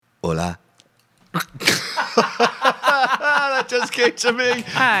Hola. That just came to me.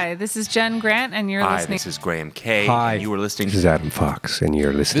 Hi, this is Jen Grant, and you're Hi, listening. this is Graham Kay. Hi. And you were listening This is Adam Fox, and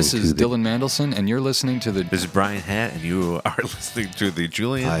you're listening This to is Dylan Mandelson, and you're listening to the... This is Brian Hatt, and you are listening to the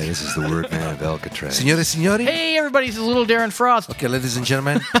Julian. Hi, this is the Workman of Alcatraz. Señores, signori. Hey, everybody, this is Little Darren Frost. Okay, ladies and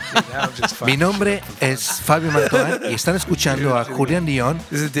gentlemen. Mi nombre es Fabio Mantoan y están escuchando a Julián Dion.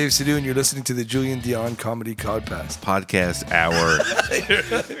 This is Dave Sidhu, and you're listening to the Julian Dion Comedy Podcast. Podcast hour.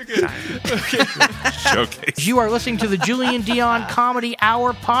 Showcase. You are listening to the Julian Dion Comedy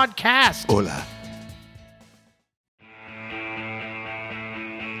Hour Podcast. Hola.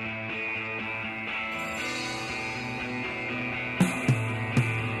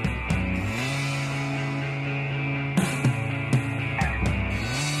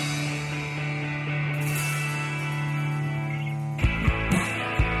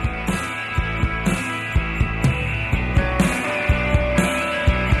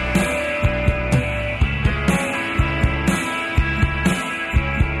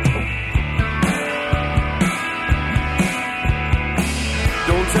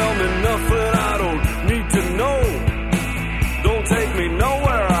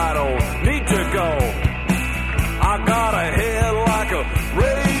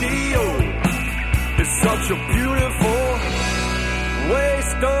 A beautiful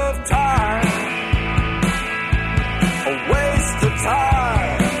waste of time. A waste of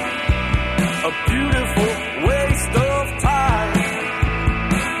time. A beautiful waste of time.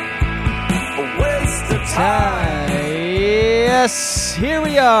 A waste of time. Yes, here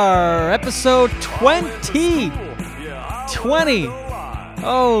we are, episode 20. 20.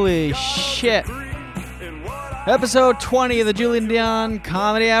 Holy shit. Episode 20 of the Julian Dion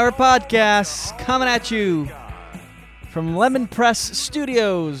Comedy Hour Podcast, coming at you from Lemon Press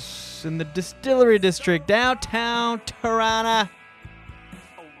Studios in the Distillery District, downtown Toronto.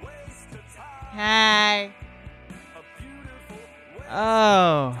 Hi.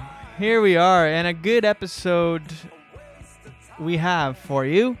 Oh, here we are, and a good episode we have for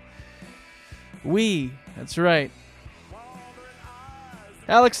you. That's right.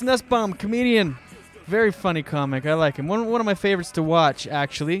 Alex Nussbaum, comedian. Very funny comic. I like him. One of my favorites to watch,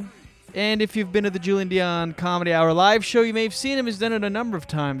 actually. And if you've been to the Julian Dion Comedy Hour live show, you may have seen him. He's done it a number of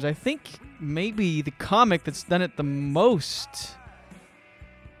times. I think maybe the comic that's done it the most,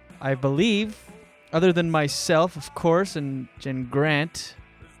 I believe, other than myself, of course, and Jen Grant.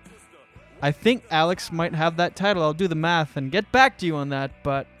 I think Alex might have that title. I'll do the math and get back to you on that,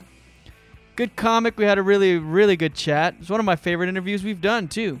 but good comic. We had a really, really good chat. It's one of my favorite interviews we've done,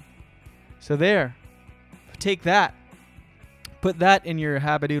 too. So there. Take that. Put that in your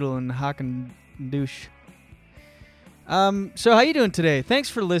habadoodle and hock and douche. So how you doing today?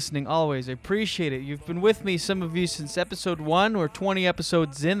 Thanks for listening always. I appreciate it. You've been with me, some of you, since episode 1 or 20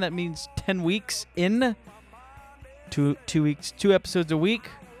 episodes in. That means 10 weeks in. 2 weeks, 2 episodes a week.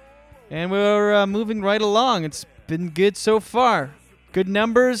 And we're moving right along. It's been good so far. Good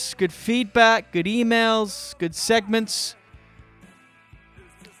numbers, good feedback, good emails, good segments.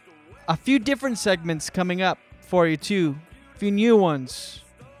 A few different segments coming up for you, too. A few new ones.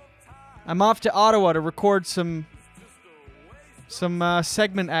 I'm off to Ottawa to record some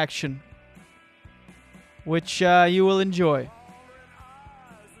segment action, which you will enjoy.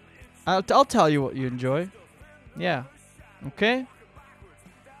 I'll tell you what you enjoy. Yeah. Okay?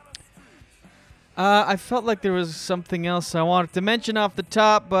 I felt like there was something else I wanted to mention off the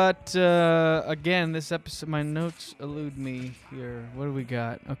top, but again, this episode, my notes elude me here. What do we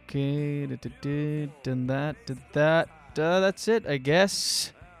got? Okay, done that, did that. That's it, I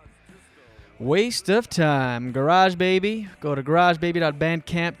guess. Waste of time. Garage Baby. Go to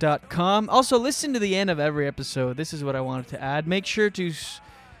garagebaby.bandcamp.com. Also, listen to the end of every episode. This is what I wanted to add. Make sure to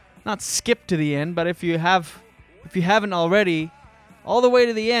not skip to the end, but if you haven't already, all the way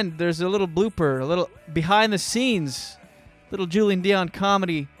to the end, there's a little blooper, a little behind the scenes, little Julian Dion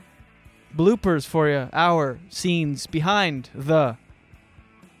comedy bloopers for you, our scenes behind the.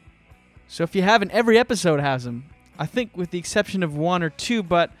 So if you haven't, every episode has them. I think with the exception of 1 or 2,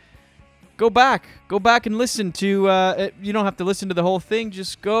 but go back and listen to, you don't have to listen to the whole thing,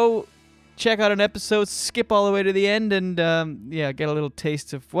 just go check out an episode, skip all the way to the end, and get a little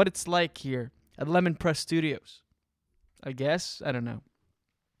taste of what it's like here at Lemon Press Studios. I guess. I don't know.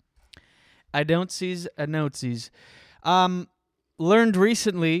 I don't sees a notesies. Learned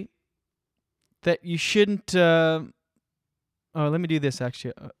recently that you shouldn't... let me do this,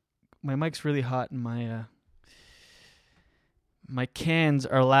 actually. My mic's really hot and my cans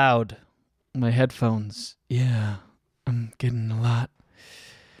are loud. My headphones. Yeah, I'm getting a lot.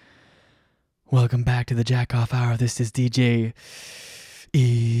 Welcome back to the Jack Off Hour. This is DJ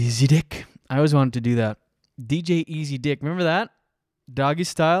Easy. Easy Dick. I always wanted to do that. DJ Easy Dick. Remember that? Doggy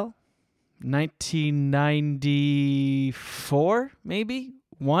Style. 1994, maybe?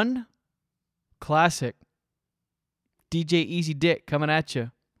 One? Classic. DJ Easy Dick coming at you.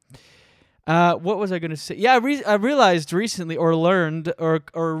 What was I going to say? Yeah, I realized recently or learned or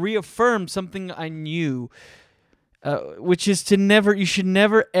reaffirmed something I knew, which is you should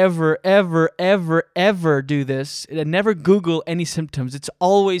never, ever, ever, ever, ever do this. And never Google any symptoms. It's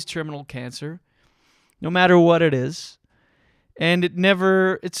always terminal cancer, no matter what it is. And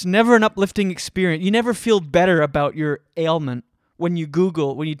it's never an uplifting experience. You never feel better about your ailment when you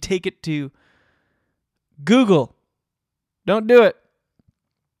take it to Google. Don't do it.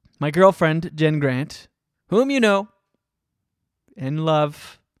 My girlfriend, Jen Grant, whom you know and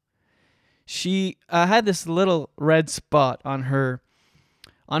love, she had this little red spot on her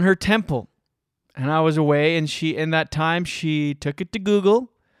temple. And I was away, and in that time she took it to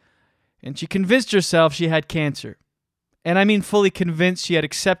Google, and she convinced herself she had cancer. And I mean fully convinced. She had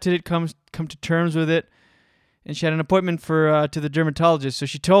accepted it, come to terms with it, and she had an appointment to the dermatologist. So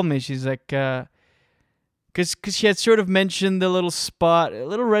she told me, she's like, because she had sort of mentioned the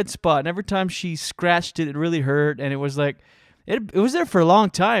little red spot, and every time she scratched it, it really hurt, and it was like, it was there for a long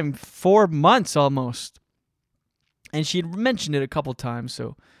time, 4 months almost. And she had mentioned it a couple times,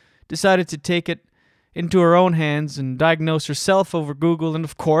 so decided to take it into her own hands and diagnose herself over Google, and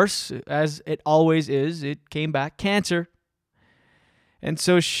of course, as it always is, it came back cancer. And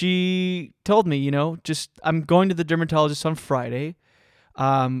so she told me, I'm going to the dermatologist on Friday,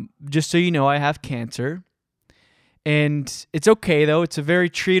 just so you know I have cancer. And it's okay, though. It's a very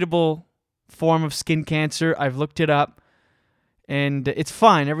treatable form of skin cancer. I've looked it up, and it's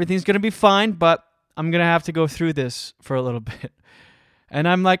fine. Everything's going to be fine, but I'm going to have to go through this for a little bit. And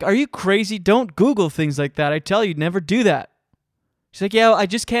I'm like, are you crazy? Don't Google things like that. I tell you, never do that. She's like, yeah, I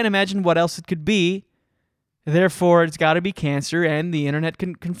just can't imagine what else it could be. Therefore, it's got to be cancer, and the internet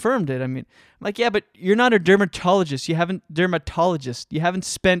confirmed it. I mean, I'm like, yeah, but you're not a dermatologist. You haven't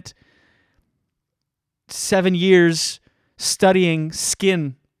spent 7 years studying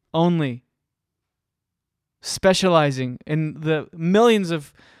skin only, specializing in the millions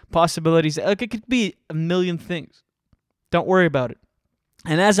of possibilities. Like, it could be a million things. Don't worry about it.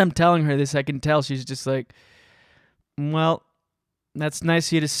 And as I'm telling her this, I can tell she's just like, well, that's nice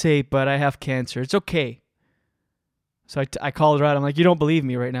of you to say, but I have cancer. It's okay. So I called her out. I'm like, you don't believe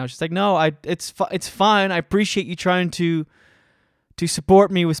me right now. She's like, no, it's fine. I appreciate you trying to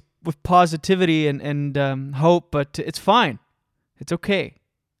support me with positivity and hope, but it's fine. It's okay.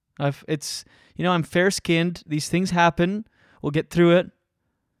 I'm fair-skinned. These things happen. We'll get through it.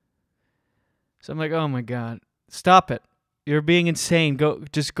 So I'm like, oh my God, stop it. You're being insane.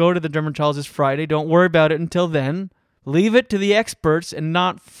 Just go to the dermatologist Friday. Don't worry about it until then. Leave it to the experts and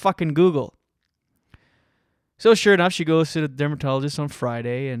not fucking Google. So sure enough, she goes to the dermatologist on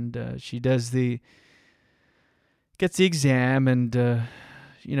Friday, and she gets the exam, and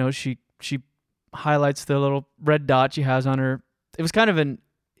she highlights the little red dot she has on her. It was kind of an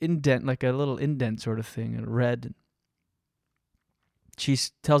indent, like a little indent sort of thing, and red. She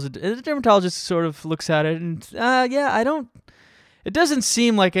tells it. The dermatologist sort of looks at it, and it doesn't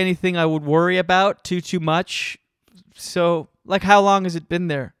seem like anything I would worry about too much. So, like, how long has it been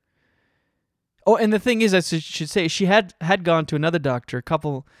there? Oh, and the thing is, I should say, she had gone to another doctor a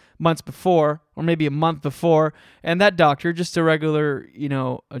couple months before, or maybe a month before, and that doctor, just a regular,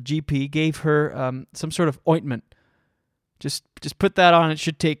 a GP, gave her some sort of ointment. Just put that on; it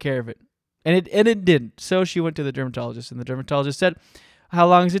should take care of it, and it didn't. So she went to the dermatologist, and the dermatologist said, "How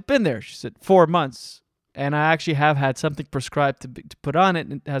long has it been there?" She said, 4 months, and I actually have had something prescribed to put on it,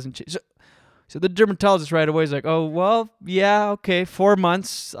 and it hasn't changed. So the dermatologist right away is like, "Oh, well, yeah, okay, 4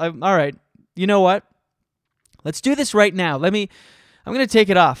 months. All right. You know what? Let's do this right now. I'm going to take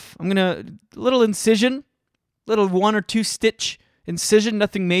it off. Little incision, little 1 or 2 stitch incision,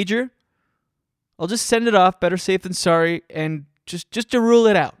 nothing major. I'll just send it off, better safe than sorry, and just to rule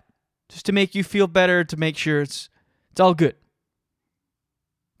it out, just to make you feel better, to make sure it's all good."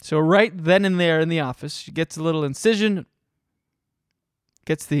 So right then and there in the office, she gets a little incision,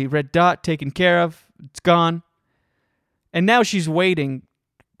 gets the red dot taken care of, it's gone, and now she's waiting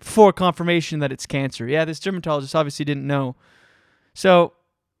for confirmation that it's cancer. Yeah, this dermatologist obviously didn't know. So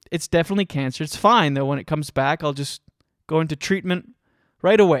it's definitely cancer. It's fine, though. When it comes back, I'll just go into treatment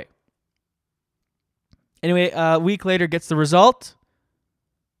right away. Anyway, a week later, gets the result.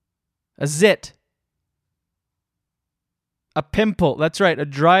 A zit. A pimple. That's right, a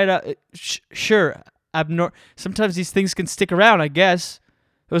dried up... Sure, sometimes these things can stick around, I guess.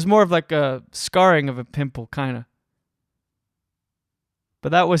 It was more of like a scarring of a pimple, kind of.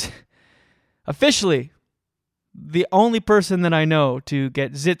 But that was officially the only person that I know to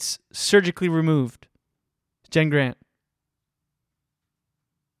get zits surgically removed. Jen Grant.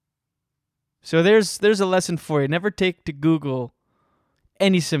 So there's a lesson for you. Never take to Google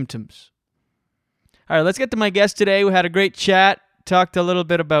any symptoms. All right, let's get to my guest today. We had a great chat. Talked a little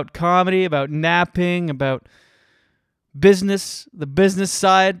bit about comedy, about napping, about business, the business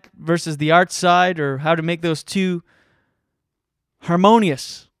side versus the art side, or how to make those two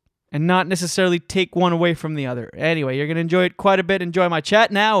harmonious and not necessarily take one away from the other. Anyway, you're going to enjoy it quite a bit. Enjoy my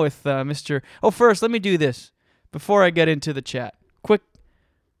chat now with Mr. Oh, first, let me do this before I get into the chat.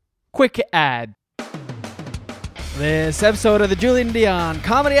 Quick ad. This episode of the Julian Dion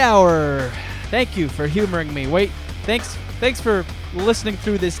Comedy Hour. Thank you for humoring me. Wait, thanks for listening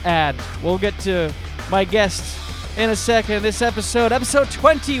through this ad. We'll get to my guests in a second. This episode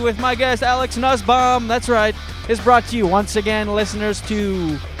 20 with my guest Alex Nussbaum, that's right, is brought to you once again, listeners,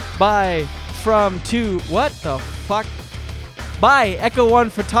 to buy Echo One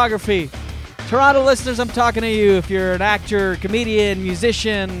Photography. Toronto listeners, I'm talking to you. If you're an actor, comedian,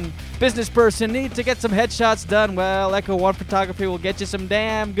 musician, business person, need to get some headshots done, well, Echo One Photography will get you some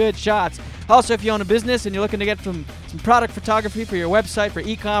damn good shots. Also, if you own a business and you're looking to get some product photography for your website, for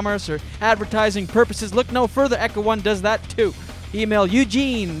e-commerce or advertising purposes, look no further. Echo One does that too. Email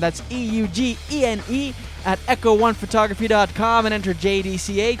Eugene, that's EUGENE, at echo1photography.com and enter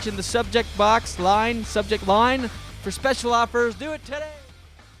JDCH in the subject line for special offers. Do it today.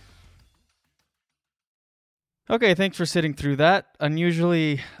 Okay, thanks for sitting through that.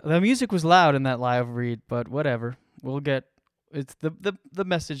 Unusually, the music was loud in that live read, but whatever. We'll get it's the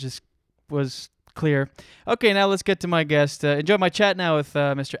message was clear. Okay, now let's get to my guest. Enjoy my chat now with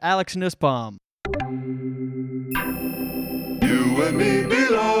Mr. Alex Nussbaum. You and me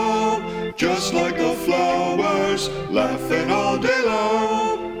belong, just like the flowers, laughing all day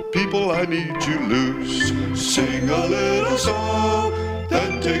long. People, I need you loose. Sing a little song,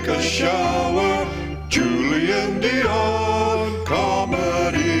 then take a shower. Julian Dion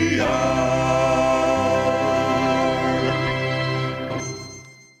Comedy Hour.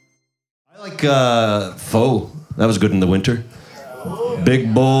 I like pho. That was good in the winter.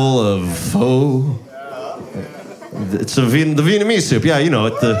 Big bowl of pho. It's the Vietnamese soup. Yeah, you know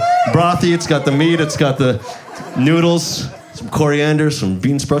it. The brothy, it's got the meat, it's got the noodles, some coriander, some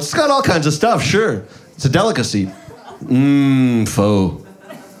bean sprouts. It's got all kinds of stuff, sure. It's a delicacy. Pho.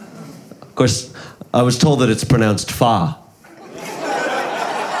 Of course, I was told that it's pronounced fa.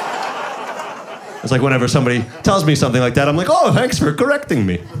 It's like whenever somebody tells me something like that, I'm like, oh, thanks for correcting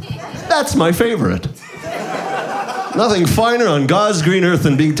me. That's my favorite. Nothing finer on God's green earth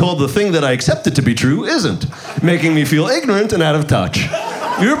than being told the thing that I accepted to be true isn't, making me feel ignorant and out of touch.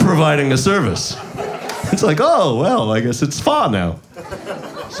 You're providing a service. It's like, oh, well, I guess it's fa now.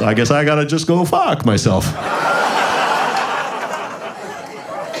 So I guess I gotta just go fuck myself.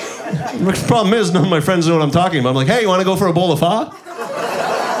 The problem is, none of my friends know what I'm talking about. I'm like, hey, you want to go for a bowl of pho?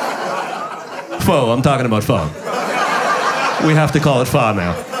 Pho, I'm talking about pho. We have to call it pho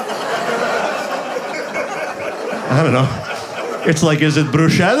now. I don't know. It's like, is it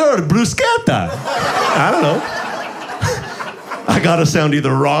bruschetta or bruschetta? I don't know. I gotta sound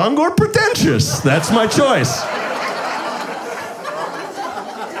either wrong or pretentious. That's my choice.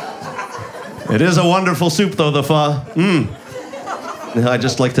 It is a wonderful soup, though, the pho. I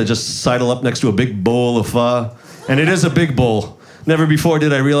just like to just sidle up next to a big bowl of pho. And it is a big bowl. Never before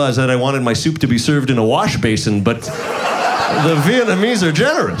did I realize that I wanted my soup to be served in a wash basin, but the Vietnamese are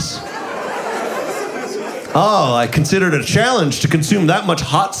generous. Oh, I considered it a challenge to consume that much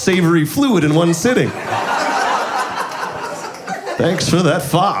hot, savory fluid in one sitting. Thanks for that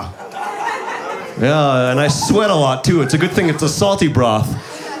pho. Yeah, and I sweat a lot, too. It's a good thing it's a salty broth,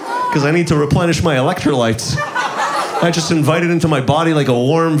 because I need to replenish my electrolytes. I just invite it into my body like a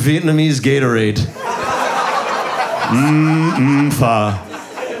warm Vietnamese Gatorade. Pho.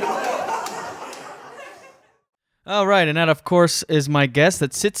 All right, and that, of course, is my guest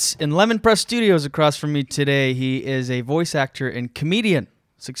that sits in Lemon Press Studios across from me today. He is a voice actor and comedian,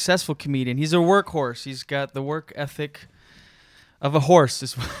 successful comedian. He's a workhorse. He's got the work ethic of a horse,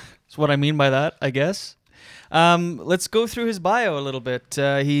 is what I mean by that, I guess. Let's go through his bio a little bit.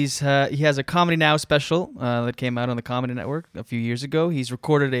 He has a Comedy Now special that came out on the Comedy Network a few years ago. He's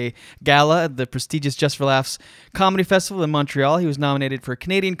recorded a gala at the prestigious Just for Laughs Comedy Festival in Montreal. He was nominated for a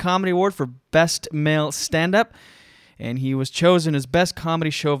Canadian Comedy Award for Best Male Stand-Up, and he was chosen as Best Comedy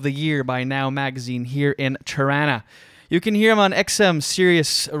Show of the Year by Now Magazine here in Toronto. You can hear him on XM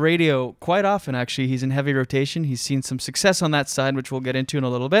Sirius Radio quite often, actually. He's in heavy rotation. He's seen some success on that side, which we'll get into in a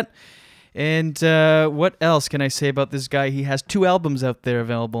little bit. And what else can I say about this guy? He has 2 albums out there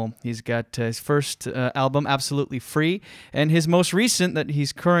available. He's got his first album, Absolutely Free, and his most recent that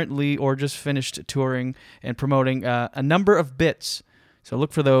he's currently or just finished touring and promoting, A Number of Bits. So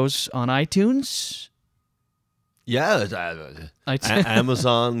look for those on iTunes. Yeah,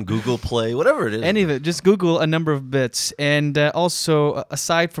 Amazon, Google Play, whatever it is. Any of it. Just Google A Number of Bits. And also,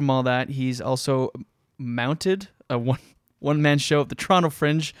 aside from all that, he's also mounted a one-man show at the Toronto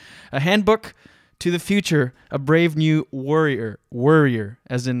Fringe, a handbook to the future, a brave new warrior,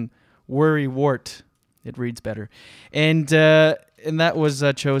 as in worrywart. It reads better. And that was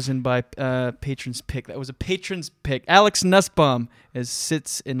chosen by Patron's Pick. That was a Patron's Pick. Alex Nussbaum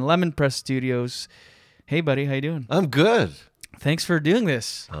sits in Lemon Press Studios. Hey, buddy, how you doing? I'm good. Thanks for doing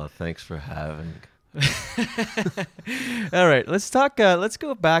this. Oh, thanks for having. All right, let's talk. Let's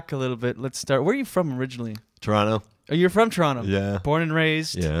go back a little bit. Let's start. Where are you from originally? Toronto. Oh, you're from Toronto. Yeah. Born and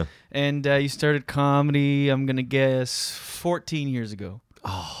raised. Yeah. And you started comedy, I'm going to guess, 14 years ago.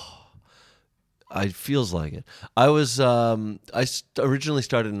 Oh, it feels like it. I was, originally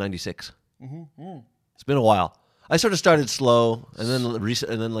started in 96. Mm-hmm. It's been a while. I sort of started slow, and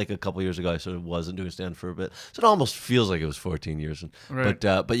then like a couple years ago, I sort of wasn't doing stand for a bit. So it almost feels like it was 14 years. Right.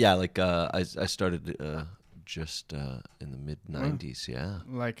 But yeah, like I started just in the mid 90s. Yeah,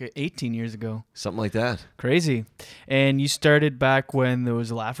 like 18 years ago, something like that. Crazy. And you started back when there was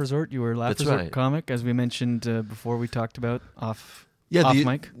a Laugh Resort. You were a Laugh That's Resort right. comic, as we mentioned before. We talked about off Yeah,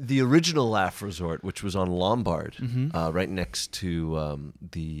 mic. The original Laugh Resort, which was on Lombard, Mm-hmm. right next to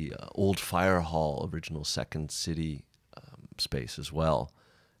the old fire hall, original Second City space as well.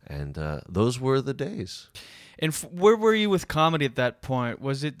 And those were the days. And where were you with comedy at that point?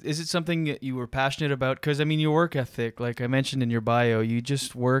 Is it something that you were passionate about? Because, I mean, your work ethic, like I mentioned in your bio, you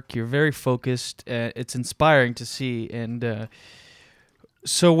just work, you're very focused. It's inspiring to see. And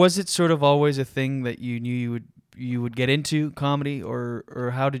so was it sort of always a thing that you knew you would get into comedy,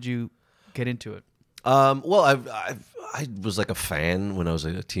 or how did you get into it? Well, I was like a fan when I was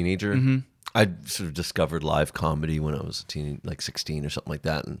a teenager. Mm-hmm. I sort of discovered live comedy when I was a teen, like 16 or something like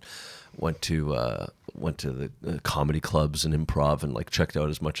that, and went to the comedy clubs and improv and like checked out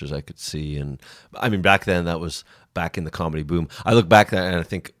as much as I could see. And I mean, back then that was back in the comedy boom. I look back then and I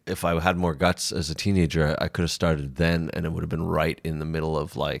think if I had more guts as a teenager, I could have started then, and it would have been right in the middle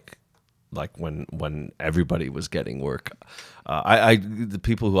of like when everybody was getting work. The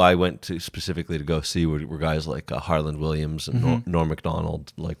people who I went to specifically to go see were guys like Harland Williams and Norm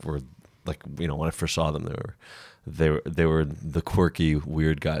Macdonald. When I first saw them, they were the quirky,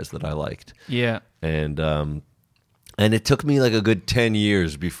 weird guys that I liked. Yeah. And it took me like a good 10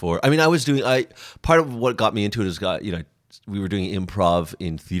 years before. I mean, part of what got me into it is we were doing improv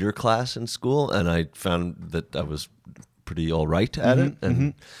in theater class in school, and I found that I was pretty all right at it,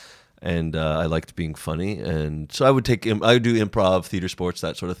 and I liked being funny, and so I would do improv, theater, sports,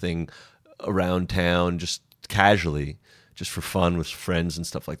 that sort of thing around town, just casually, just for fun with friends and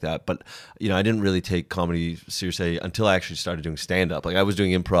stuff like that. But I didn't really take comedy seriously until I actually started doing stand-up. Like I was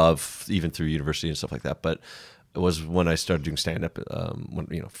doing improv even through university and stuff like that, but it was when I started doing stand-up,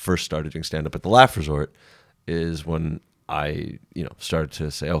 first started doing stand-up at the Laugh Resort, is when I started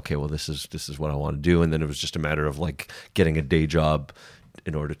to say, okay, well this is what I want to do, and then it was just a matter of like getting a day job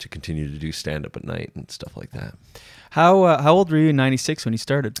in order to continue to do stand-up at night and stuff like that. How old were you in 96 when you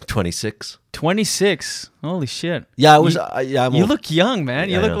started? 26. 26. Holy shit. Yeah, I was. You look young, man.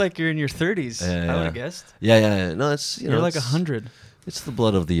 Yeah, you I look know. like you're in your 30s. I would have guessed. Yeah. No, it's You're like 100. It's the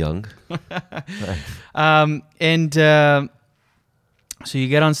blood of the young. So you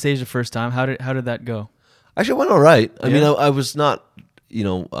get on stage the first time. How did that go? Actually, it went all right. I mean, Yeah? I was not,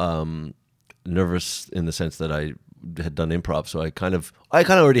 nervous in the sense that I had done improv, so I kind of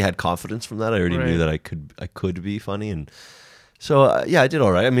already had confidence from that. I already knew that I could be funny, and so I did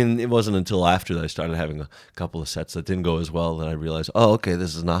all right. I mean, it wasn't until after that I started having a couple of sets that didn't go as well that I realized, oh, okay,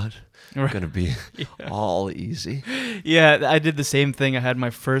 this is not going to be all easy. Yeah, I did the same thing. I had my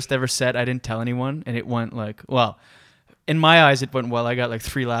first ever set. I didn't tell anyone, and it went in my eyes, it went well. I got like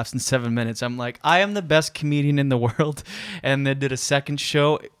 3 laughs in 7 minutes. I'm like, I am the best comedian in the world. And then did a second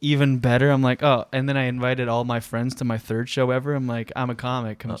show, even better. I'm like, oh. And then I invited all my friends to my 3rd show ever. I'm like, I'm a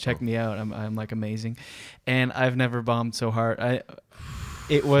comic. Come check me out. I'm like amazing. And I've never bombed so hard.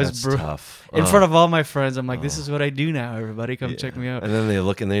 It was tough. In front of all my friends. I'm like, this is what I do now. Everybody, come check me out. And then they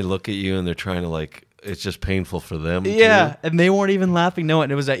look at you and they're trying to like. It's just painful for them. Yeah, too. and they weren't even laughing. No,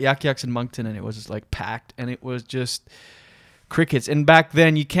 and it was at Yak Yaks in Moncton, and it was just like packed, and it was just crickets. And back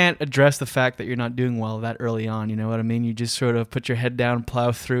then, you can't address the fact that you're not doing well that early on. You know what I mean? You just sort of put your head down,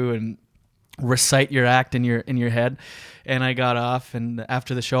 plow through, and recite your act in your head. And I got off, and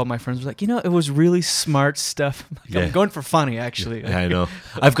after the show, my friends were like, it was really smart stuff. I'm going for funny, actually. Yeah, I know.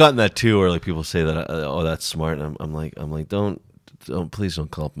 I've gotten that too, where like people say that, oh, that's smart. And I'm like, don't, please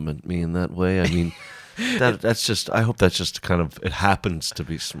don't compliment me in that way. I mean, that's just. I hope that's just kind of. It happens to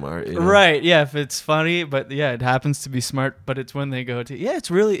be smart, right? Yeah, if it's funny, but yeah, it happens to be smart. But it's when they go to,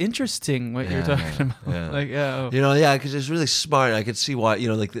 it's really interesting what you're talking about. Yeah. Because it's really smart. I could see why.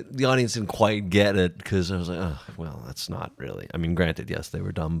 Like the audience didn't quite get it because I was like, oh, well, that's not really. I mean, granted, yes, they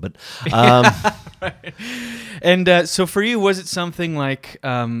were dumb, but. Right. And so for you, was it something like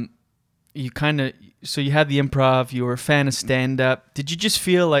you kind of? So you had the improv, you were a fan of stand-up. Did you just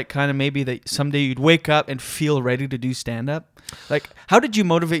feel like kind of maybe that someday you'd wake up and feel ready to do stand-up? Like, how did you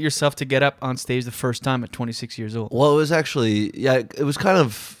motivate yourself to get up on stage the first time at 26 years old? Well, it was actually, it was kind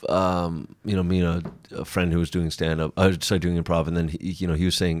of, me and a friend who was doing stand-up, I started doing improv, and then, he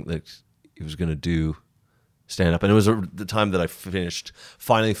was saying that he was going to do stand-up. And it was the time that I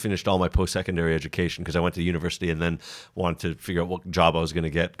finally finished all my post-secondary education because I went to university and then wanted to figure out what job I was going to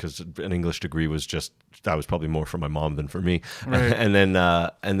get because an English degree was that was probably more for my mom than for me. Right. And then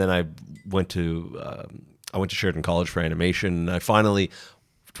I went to Sheridan College for animation. And I finally,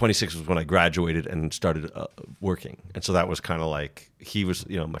 26 was when I graduated and started working. And so that was kind of like,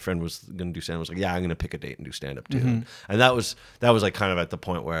 my friend was going to do stand-up. I was like, yeah, I'm going to pick a date and do stand-up too. Mm-hmm. And that was like kind of at the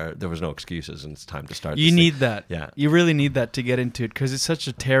point where there was no excuses and it's time to start. You need that. Yeah. You really need that to get into it because it's such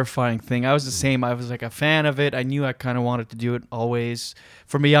a terrifying thing. I was the same. I was like a fan of it. I knew I kind of wanted to do it always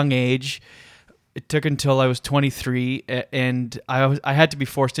from a young age. It took until I was 23 and I had to be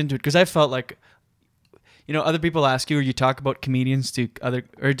forced into it because I felt like, other people ask you, or you talk about comedians or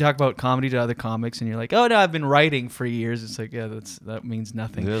you talk about comedy to other comics, and you're like, "Oh no, I've been writing for years." It's like, yeah, that means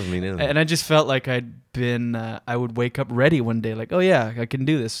nothing. It doesn't mean anything. And I just felt like I would wake up ready one day, like, "Oh yeah, I can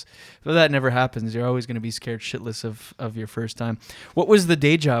do this." But that never happens. You're always going to be scared shitless of your first time. What was the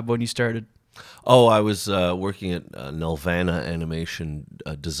day job when you started? Oh, I was working at Nelvana Animation,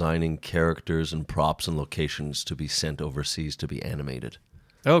 designing characters and props and locations to be sent overseas to be animated.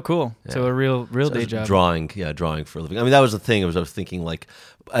 Oh, cool. Yeah. So a real day job. Drawing for a living. I mean, that was the thing. I was thinking, like,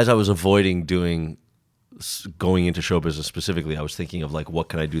 as I was avoiding going into show business specifically, I was thinking of, like, what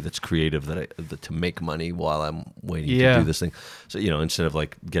can I do that's creative to make money while I'm waiting to do this thing. So, instead of,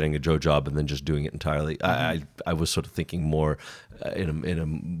 like, getting a job and then just doing it entirely, I was sort of thinking more in a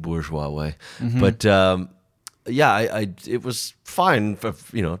bourgeois way. Mm-hmm. But, it was fine,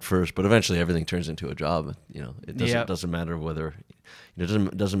 at first, but eventually everything turns into a job. It doesn't matter whether...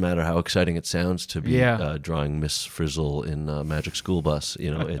 It doesn't matter how exciting it sounds to be drawing Miss Frizzle in Magic School Bus.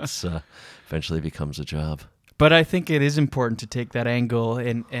 It's eventually becomes a job. But I think it is important to take that angle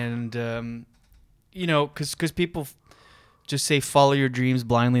and because people just say follow your dreams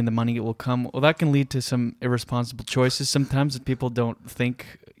blindly and the money will come. Well, that can lead to some irresponsible choices sometimes that people don't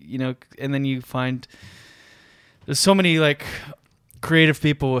think. And then you find there's so many like creative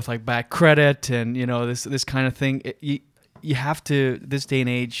people with like bad credit and this kind of thing. You have to, this day and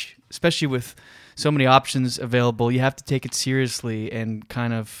age, especially with so many options available, you have to take it seriously and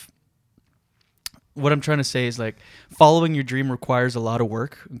kind of, what I'm trying to say is like following your dream requires a lot of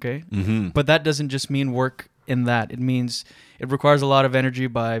work, okay? Mm-hmm. But that doesn't just mean work in that. It means it requires a lot of energy.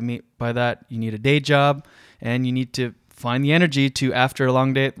 By that, you need a day job and you need to find the energy to, after a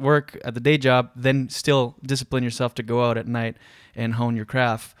long day at work at the day job, then still discipline yourself to go out at night and hone your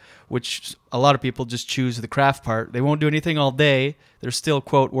craft, which a lot of people just choose the craft part. They won't do anything all day. They're still,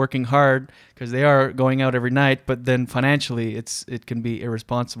 quote, working hard because they are going out every night, but then financially it can be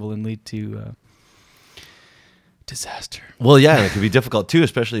irresponsible and lead to disaster. Well, yeah, it can be difficult too,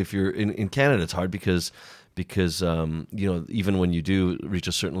 especially if you're in Canada. It's hard because even when you do reach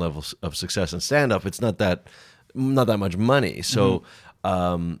a certain level of success in stand-up, it's not that much money. So,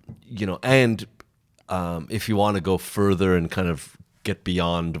 if you want to go further and kind of get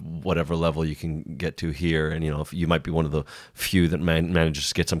beyond whatever level you can get to here, and if you might be one of the few that manages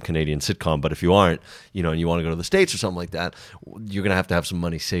to get some Canadian sitcom, but if you aren't, and you want to go to the States or something like that, you're gonna have to have some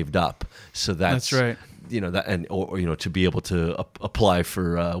money saved up. So that's right. To be able to apply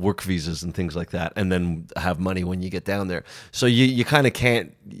for work visas and things like that, and then have money when you get down there. So you kind of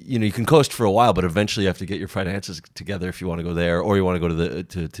can't, you can coast for a while, but eventually you have to get your finances together if you want to go there, or you want to go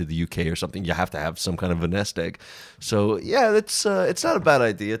to the UK or something. You have to have some kind of a nest egg. So yeah, it's not a bad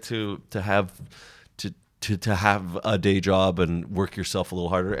idea to to have a day job and work yourself a little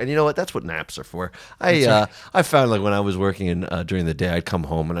harder. And you know what? That's what naps are for. I found like when I was working during the day, I'd come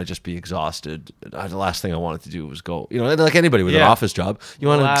home and I'd just be exhausted. The last thing I wanted to do was go, like anybody with an office job, you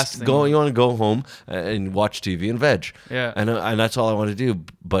want to go home and watch TV and veg. Yeah. And that's all I want to do.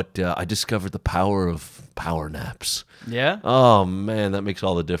 But I discovered the power of power naps. Yeah. Oh man, that makes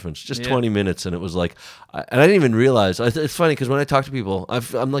all the difference. Just 20 minutes, and it was like, and I didn't even realize. It's funny because when I talk to people,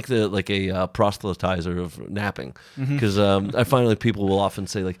 I'm like a proselytizer of napping, because I find like people will often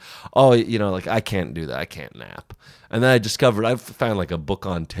say like, oh, like I can't do that, I can't nap. And then I found like a book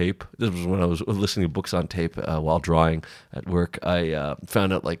on tape. This was when I was listening to books on tape while drawing at work. I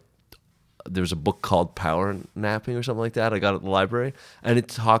found out like there's a book called Power Napping or something like that. I got it at the library, and it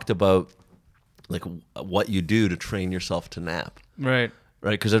talked about like what you do to train yourself to nap. Right.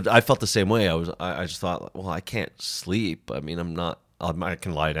 Because I felt the same way. I just thought, well, I can't sleep. I mean, I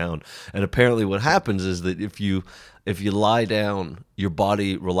can lie down. And apparently what happens is that if you lie down, your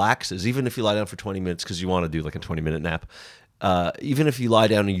body relaxes. Even if you lie down for 20 minutes because you want to do like a 20-minute nap, even if you lie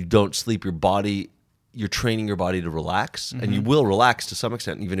down and you don't sleep, you're training your body to relax, and you will relax to some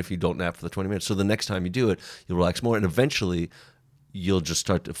extent, even if you don't nap for the 20 minutes. So the next time you do it, you'll relax more, and eventually you'll just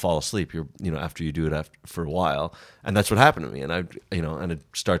start to fall asleep. After you do it for a while, and that's what happened to me. And I'd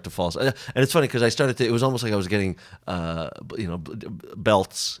start to fall asleep. And it's funny because it was almost like I was getting,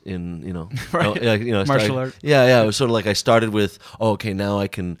 belts in, Right. Martial art. Yeah. It was sort of like I started with, okay, now I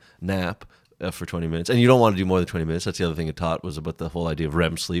can nap for 20 minutes. And you don't want to do more than 20 minutes. That's the other thing it taught, was about the whole idea of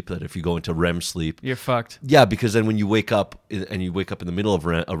REM sleep, that if you go into REM sleep, you're fucked. Yeah, because then when you wake up, and you wake up in the middle of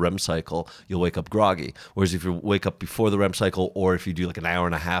a REM cycle, you'll wake up groggy. Whereas if you wake up before the REM cycle, or if you do like an hour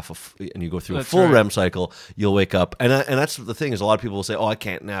and a half and you go through a full REM cycle, you'll wake up. And that's the thing, is a lot of people will say, oh, I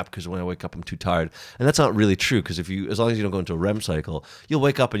can't nap because when I wake up I'm too tired. And that's not really true, because as long as you don't go into a REM cycle, you'll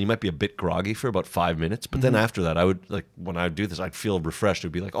wake up and you might be a bit groggy for about 5 minutes. But then after that, when I would do this, I'd feel refreshed. It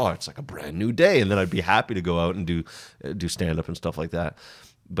would be like, oh, it's like a brand new day. And then I'd be happy to go out and do stand up and stuff like that.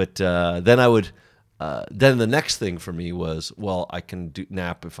 But then I would then the next thing for me was, well, I can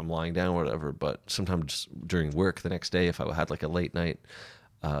nap if I'm lying down or whatever, but sometimes during work the next day, if I had like a late night,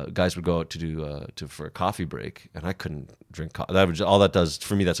 guys would go out to for a coffee break, and I couldn't drink coffee. All that does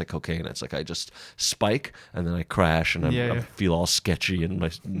for me, that's like cocaine. It's like I just spike and then I crash, and I feel all sketchy and my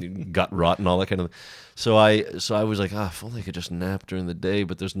gut rot and all that kind of. So I was like, if only I could just nap during the day,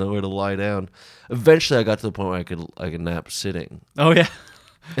 but there's nowhere to lie down. Eventually, I got to the point where I could nap sitting. Oh yeah.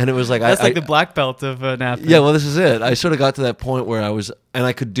 And it was like that's like the black belt of napping. Yeah, well, this is it. I sort of got to that point where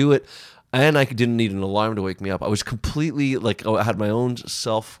I could do it. And I didn't need an alarm to wake me up. I was completely like, I had my own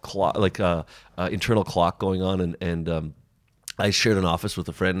self clock, like internal clock going on, and I shared an office with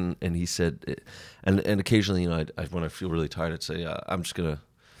a friend, and he said, and occasionally, when I feel really tired, I'd say, I'm just gonna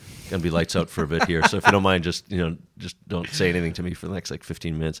be lights out for a bit here. So if you don't mind, just don't say anything to me for the next like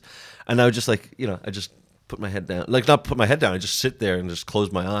 15 minutes. And I would just I just put my head down, not put my head down. I just sit there and just close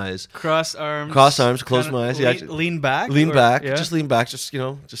my eyes, cross arms, close my eyes. Lean back, just lean back. Just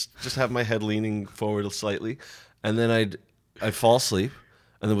just have my head leaning forward slightly, and then I'd fall asleep,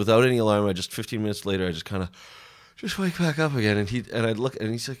 and then without any alarm, 15 minutes later, I just kind of just wake back up again, and I'd look,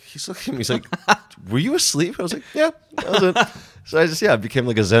 and he's looking at me, he's like, were you asleep? I was like, yeah, that was it. So I became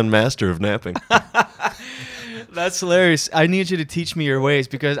like a Zen master of napping. That's hilarious. I need you to teach me your ways,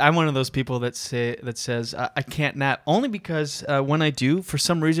 because I'm one of those people that says I can't nap, only because when I do, for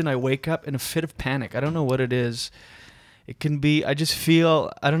some reason, I wake up in a fit of panic. I don't know what it is. It can be, I just feel,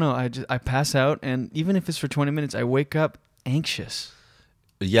 I don't know, I pass out, and even if it's for 20 minutes, I wake up anxious.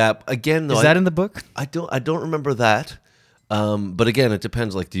 Yeah, again, though, is that in the book? I don't remember that. But again, it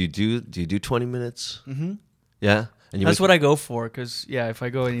depends. Like, do you do 20 minutes? Mm-hmm. Yeah, and that's what I go for. Because if I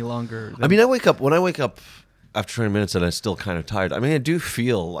go any longer, I mean, when I wake up after 20 minutes and I'm still kind of tired. I mean, I do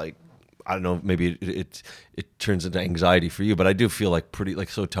feel like, I don't know, maybe it turns into anxiety for you, but I do feel like pretty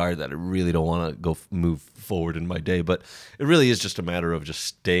so tired that I really don't want to move forward in my day. But it really is just a matter of just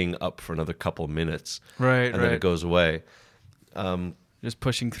staying up for another couple of minutes, right? And then it goes away. Just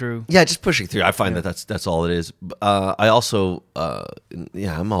pushing through. Yeah, just pushing through. I find that's all it is. I also,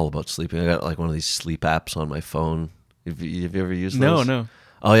 I'm all about sleeping. I got like one of these sleep apps on my phone. Have you ever used those? No.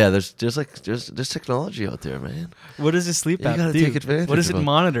 Oh yeah, there's technology out there, man. What does a sleep app do? You gotta take advantage. What does it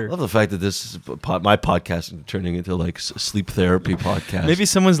monitor? I love the fact that this is my podcast is turning into like sleep therapy podcast. Maybe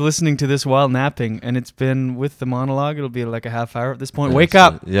someone's listening to this while napping, and it's been with the monologue. It'll be like a half hour at this point. Wake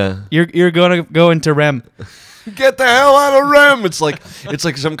up! Yeah, you're gonna go into REM. Get the hell out of REM! It's like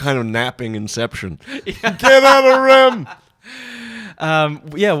some kind of napping inception. Yeah. Get out of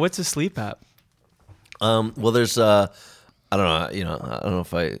REM! What's a sleep app? Well, there's I don't know. I don't know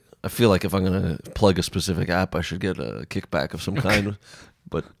if I feel like if I'm gonna plug a specific app, I should get a kickback of some kind.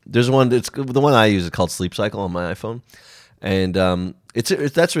 But there's one. It's the one I use is called Sleep Cycle on my iPhone, and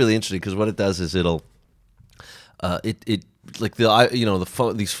that's really interesting because what it does is it'll it like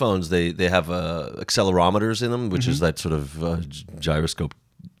these phones they have accelerometers in them, which is that sort of gyroscope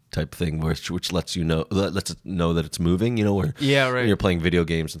type thing which lets it know that it's moving. Where when you're playing video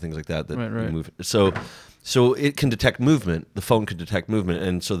games and things like that you move. So it can detect movement. The phone can detect movement,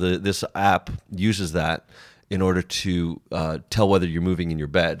 and so this app uses that in order to tell whether you're moving in your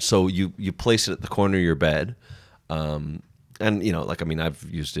bed. So you place it at the corner of your bed, and I've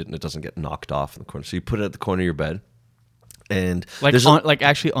used it and it doesn't get knocked off in the corner. So you put it at the corner of your bed, and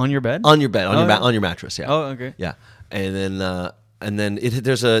actually on your bed, on your mattress. Yeah. Oh, okay. Yeah, and then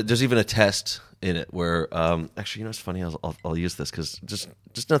there's even a test in it where actually it's funny. I'll use this because just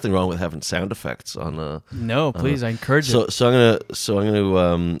nothing wrong with having sound effects on. No, please, I encourage it. So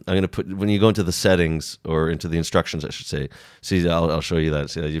I'm gonna put, when you go into the settings or into the instructions, I should say. See, I'll show you that.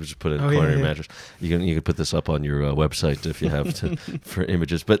 See, you just put it in the corner of your mattress. You can put this up on your website if you have to for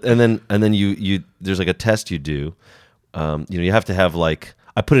images. But and then you there's like a test you do. You have to have like.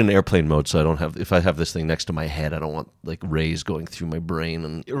 I put it in airplane mode, so I don't have. If I have this thing next to my head, I don't want like rays going through my brain,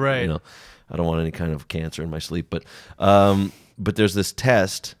 and I don't want any kind of cancer in my sleep. But there's this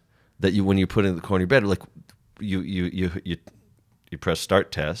test that when you put it in the corner of your bed, like you press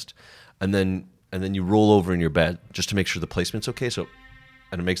start test, and then you roll over in your bed just to make sure the placement's okay. So,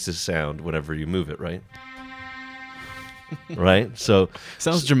 and it makes this sound whenever you move it, right? Right, so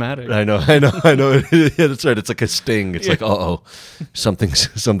sounds dramatic. I know. Yeah, that's right. It's like a sting. It's like,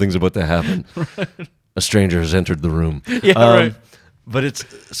 something's about to happen. Right. A stranger has entered the room. Yeah, right. But it's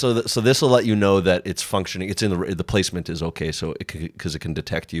so this will let you know that it's functioning. It's in the placement is okay. So because it can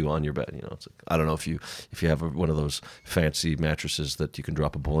detect you on your bed. It's like, I don't know if you have one of those fancy mattresses that you can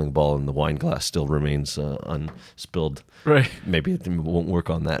drop a bowling ball and the wine glass still remains unspilled. Right. Maybe it won't work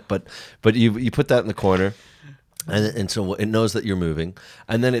on that. But you put that in the corner. And so it knows that you're moving,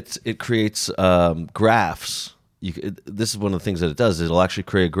 and then it creates graphs. This is one of the things that it does. It'll actually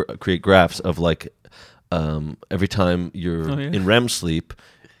create graphs of like every time you're in REM sleep,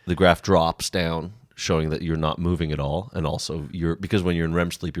 the graph drops down, showing that you're not moving at all, and also because when you're in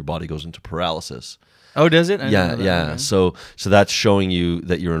REM sleep, your body goes into paralysis. Oh, does it? Yeah. So that's showing you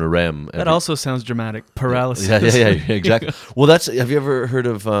that you're in a REM. That also sounds dramatic. Paralysis. Yeah, exactly. Well, have you ever heard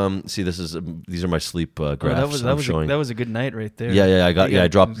of? See, these are my sleep graphs. That was a good night right there. Yeah. I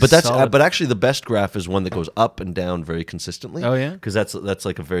dropped. But but actually the best graph is one that goes up and down very consistently. Oh yeah. Because that's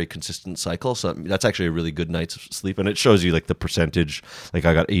like a very consistent cycle. So that's actually a really good night's sleep, and it shows you like the percentage. Like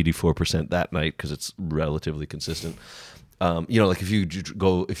I got 84% that night because it's relatively consistent. Like if you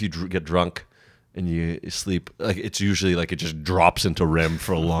get drunk and you sleep, like it's usually like it just drops into REM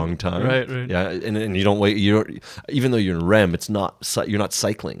for a long time. Right. Yeah, and you don't wait. Even though you're in REM, you're not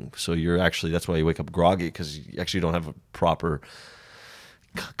cycling. So that's why you wake up groggy, because you actually don't have a proper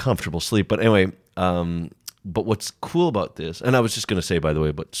comfortable sleep. But anyway, but what's cool about this, and I was just going to say, by the way,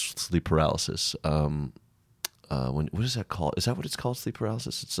 about sleep paralysis. What is that called? Is that what it's called? Sleep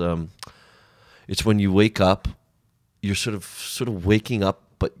paralysis. It's when you wake up, you're sort of waking up,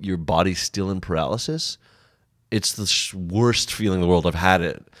 but your body's still in paralysis. It's the worst feeling in the world. I've had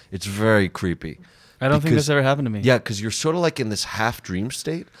it. It's very creepy. I don't think that's ever happened to me. Yeah, because you're sort of like in this half dream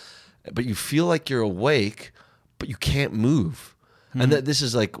state, but you feel like you're awake, but you can't move. Mm-hmm. And this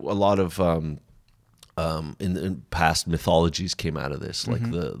is like a lot of in past mythologies came out of this.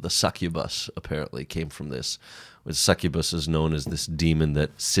 Like the succubus apparently came from this. Succubus is known as this demon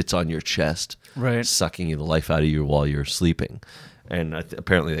that sits on your chest, right, sucking the life out of you while you're sleeping. And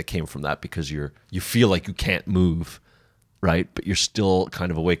apparently that came from that, because you feel like you can't move, right? But you're still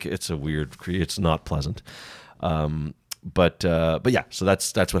kind of awake. It's it's not pleasant. But yeah, so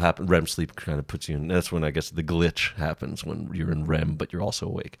that's what happened. REM sleep kind of puts you in. That's when I guess the glitch happens, when you're in REM but you're also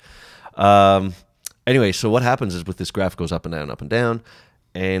awake. Anyway, so what happens is with this graph goes up and down, up and down,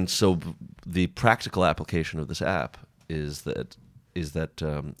 and so the practical application of this app is that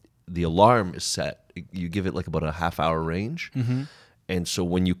the alarm is set. You give it like about a half-hour range, and so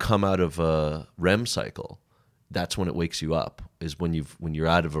when you come out of a REM cycle, that's when it wakes you up. Is when you're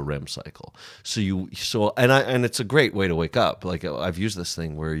out of a REM cycle. And it's a great way to wake up. Like I've used this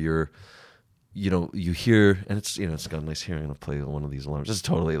thing where you hear, and it's got a nice hearing. I'll play one of these alarms. It's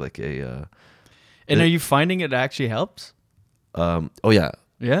totally like a. And are you finding it actually helps? Oh yeah.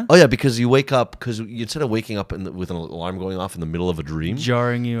 Yeah? Oh yeah, because you wake up, because instead of waking up with an alarm going off in the middle of a dream,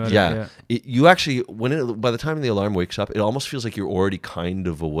 jarring you out. Yeah, you actually by the time the alarm wakes up, it almost feels like you're already kind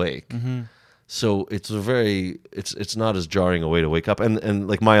of awake. So it's it's not as jarring a way to wake up. And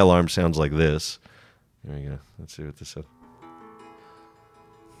like my alarm sounds like this. Here we go. Let's see what this is.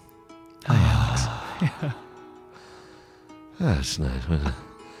 That's nice.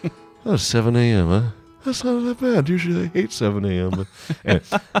 Oh, 7 a.m., huh? That's not that bad. Usually I hate 7 a.m. But anyway.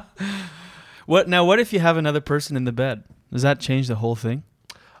 What if you have another person in the bed? Does that change the whole thing?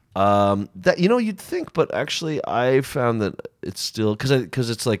 That you'd think, but actually I found that it's still because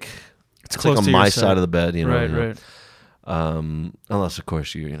it's like close on to my your side of the bed, Right. Unless of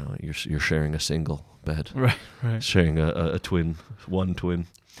course you're sharing a single bed, Right. sharing a twin, one twin.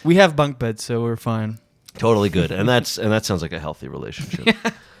 We have bunk beds, so we're fine. Totally good, and that sounds like a healthy relationship.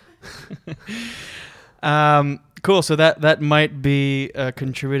 Cool. So that might be a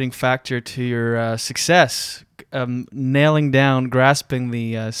contributing factor to your success, grasping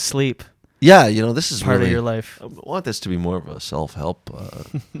the sleep. Yeah, this is part really, of your life. I want this to be more of a self-help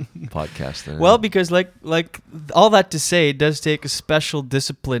podcast. There. Well, because like all that to say, it does take a special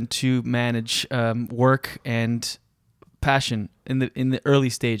discipline to manage work and passion in the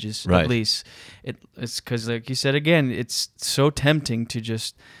early stages, right. At least. It's because, like you said again, it's so tempting to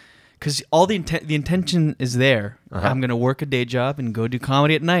just. Because all the intention is there. Uh-huh. I'm going to work a day job and go do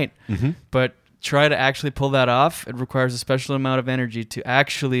comedy at night. Mm-hmm. But try to actually pull that off. It requires a special amount of energy to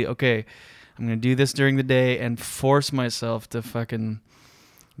actually, okay, I'm going to do this during the day and force myself to fucking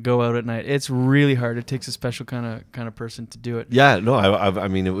go out at night. It's really hard. It takes a special kind of person to do it. Yeah, no, I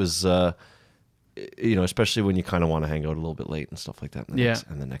mean, it was, especially when you kind of want to hang out a little bit late and stuff like that.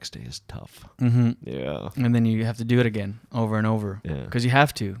 And the next day is tough. Mm-hmm. Yeah. And then you have to do it again over and over. Yeah. Because you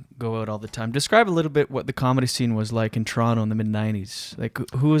have to go out all the time. Describe a little bit what the comedy scene was like in Toronto in the mid-90s. Like,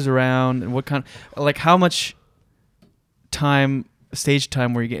 who was around and what kind, like, how much stage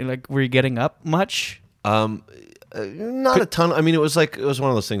time were you getting? Like, were you getting up much? Not a ton. I mean, it was one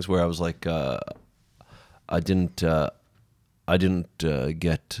of those things where I was like, I didn't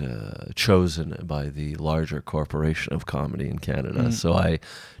get chosen by the larger corporation of comedy in Canada, so I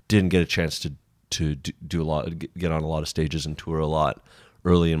didn't get a chance to do a lot, get on a lot of stages and tour a lot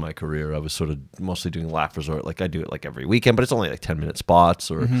early in my career. I was sort of mostly doing Laugh Resort, like I do it like every weekend, but it's only like 10-minute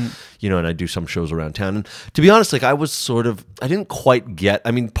spots, or and I do some shows around town. And to be honest, like I didn't quite get.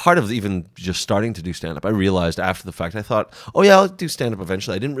 I mean, part of even just starting to do stand up, I realized after the fact. I thought, oh yeah, I'll do stand up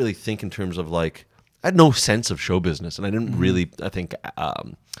eventually. I didn't really think in terms of like. I had no sense of show business, and I didn't really, I think,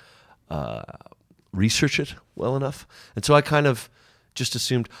 research it well enough. And so I kind of just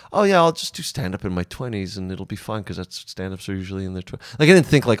assumed, oh yeah, I'll just do stand-up in my 20s, and it'll be fun, because that's stand-ups are usually in their 20s. Like, I didn't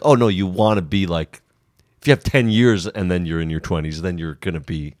think like, oh no, you want to be like, if you have 10 years and then you're in your 20s, then you're going to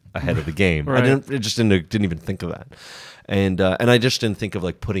be ahead of the game. Right. I didn't even think of that. And I just didn't think of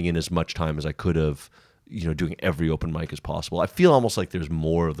like putting in as much time as I could have, doing every open mic as possible. I feel almost like there's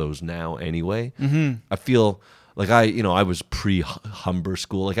more of those now anyway. Mm-hmm. I feel like I was pre-Humber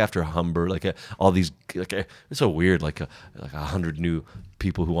school, like after Humber, all these, it's so weird, like 100 new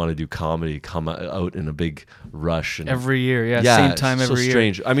people who want to do comedy come out in a big rush. And every year, same time every year.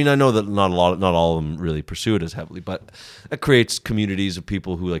 Strange. I mean, I know that not all of them really pursue it as heavily, but it creates communities of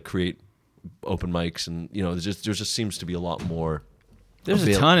people who like create open mics, and there just seems to be a lot more. There's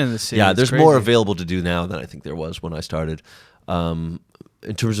a ton in the city. Yeah, it's there's crazy. more available to do now than I think there was when I started. In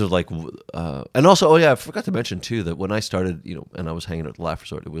terms of like, and also, I forgot to mention too that when I started, and I was hanging out at the Laugh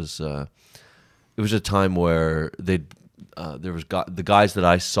Resort, it was a time where the guys that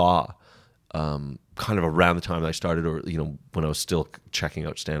I saw, kind of around the time that I started, or when I was still checking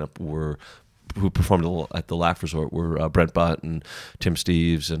out stand up, who performed at the Laugh Resort were Brent Butt and Tim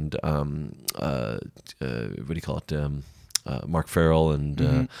Steves and what do you call it? Mark Farrell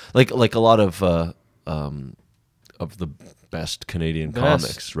and like a lot of the best Canadian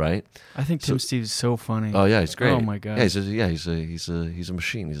comics, right? I think Tim Steves is so funny. Oh yeah, he's great. Oh my god. Yeah, he's a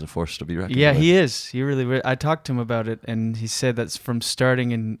machine. He's a force to be reckoned with. Yeah, he is. He really. I talked to him about it, and he said that's from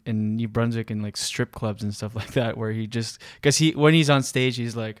starting in New Brunswick in like strip clubs and stuff like that, where he just because when he's on stage,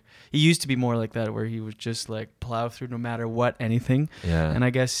 he's like he used to be more like that, where he would just like plow through no matter what, anything. Yeah. And I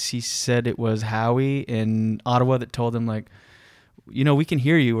guess he said it was Howie in Ottawa that told him like, we can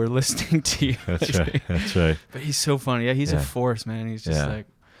hear you. We're listening to you. That's right. That's right. But he's so funny. Yeah, he's a force, man. He's just like.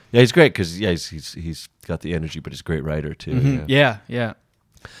 Yeah, he's great because he's got the energy, but he's a great writer too. Mm-hmm. Yeah.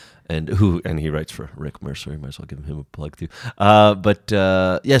 And he writes for Rick Mercer. Might as well give him a plug too.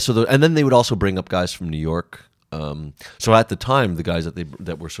 And then they would also bring up guys from New York. So at the time, the guys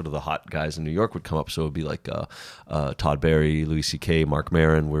that were sort of the hot guys in New York would come up. So it would be like Todd Barry, Louis C.K., Mark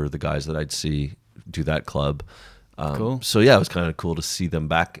Maron were the guys that I'd see do that club. Cool. So yeah, it was kind of cool to see them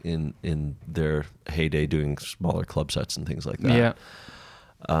back in their heyday doing smaller club sets and things like that. Yeah.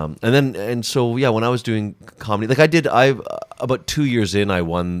 So when I was doing comedy, like I about 2 years in, I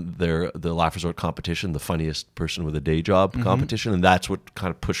won the Laugh Resort competition, the funniest person with a day job competition, and that's what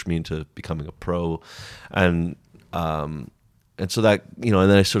kind of pushed me into becoming a pro, and so that and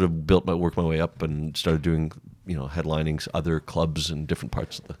then I sort of worked my way up and started doing headlining other clubs in different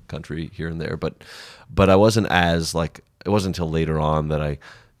parts of the country here and there, but I wasn't as like it wasn't until later on that I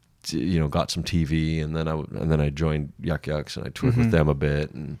got some TV, and then I joined Yuck Yucks, and I toured with them a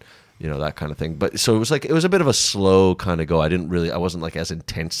bit, and that kind of thing. But so it was a bit of a slow kind of go. I wasn't like as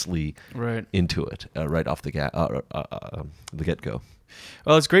intensely into it right off the get go.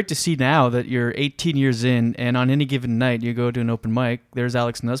 Well, it's great to see now that you're 18 years in, and on any given night you go to an open mic. There's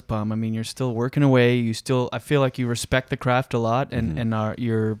Alex Nussbaum. I mean, you're still working away. I feel like you respect the craft a lot, and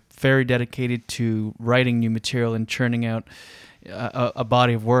you're very dedicated to writing new material and churning out a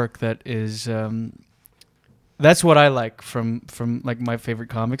body of work that is. That's what I like from like my favorite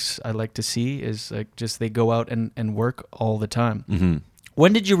comics. I like to see is like just they go out and work all the time. Mm-hmm.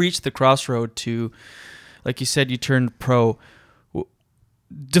 When did you reach the crossroad to, like you said, you turned pro?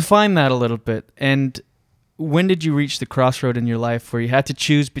 Define that a little bit. And when did you reach the crossroad in your life where you had to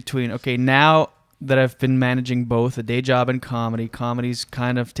choose between, okay, now that I've been managing both a day job and comedy's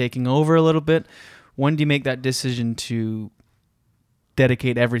kind of taking over a little bit. When do you make that decision to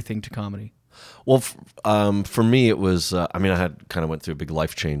dedicate everything to comedy? Well, for me, it was. I had kind of went through a big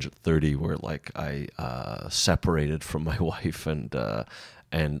life change at 30, where like I separated from my wife, and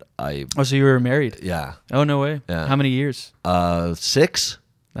I. Oh, so you were married? Yeah. Oh, no way. Yeah. How many years? 6.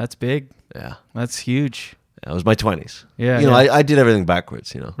 That's big. Yeah. That's huge. It was my 20s. Yeah. I did everything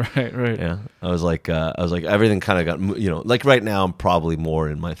backwards. Right. Yeah. I was like everything kind of got. Like right now, I'm probably more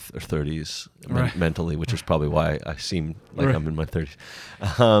in my 30s mentally, which is probably why I seem like I'm in my 30s.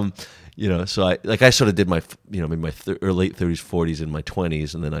 So I sort of did my maybe my late 30s, 40s in my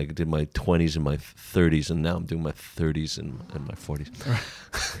 20s, and then I did my 20s in my 30s, and now I'm doing my 30s in my 40s. Right.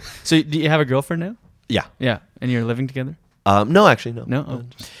 So do you have a girlfriend now? Yeah. Yeah. And you're living together? No, actually, no. No. Oh.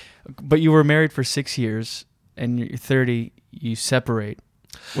 But you were married for 6 years, and you're 30. You separate.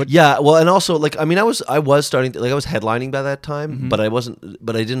 Yeah. Well, and also like I was starting to, I was headlining by that time, but I wasn't.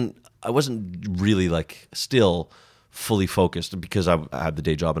 But I wasn't really like still fully focused because I had the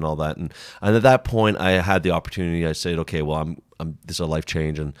day job and all that, and at that point I had the opportunity. I said, okay, well, I'm this is a life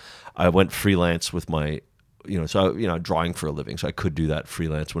change, and I went freelance with my, drawing for a living, so I could do that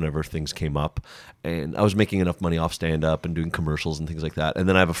freelance whenever things came up, and I was making enough money off stand up and doing commercials and things like that. And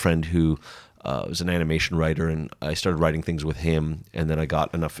then I have a friend who was an animation writer, and I started writing things with him, and then I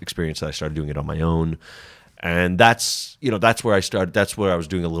got enough experience that I started doing it on my own. And that's where I started. That's where I was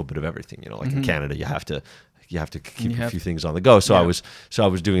doing a little bit of everything. Like in Canada, you have to keep a few things on the go. So I was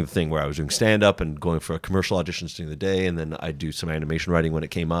doing the thing where I was doing stand up and going for commercial auditions during the day, and then I'd do some animation writing when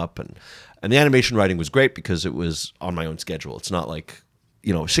it came up, and the animation writing was great because it was on my own schedule. It's not like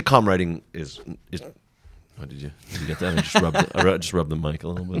sitcom writing is. What did you get that? I just rubbed the mic a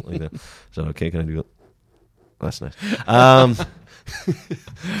little bit like that. Is that okay? Can I do it? That's nice.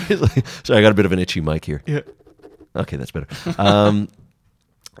 Sorry, I got a bit of an itchy mic here. Yeah. Okay, that's better.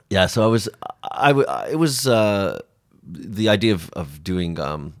 Yeah, so it was the idea of doing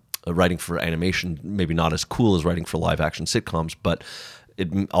writing for animation, maybe not as cool as writing for live action sitcoms, but it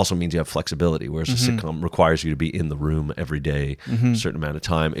also means you have flexibility, whereas a sitcom requires you to be in the room every day, a certain amount of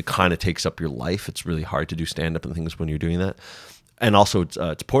time. It kind of takes up your life. It's really hard to do stand-up and things when you're doing that. And also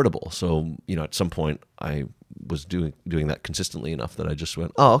it's portable. So, at some point I was doing that consistently enough that I just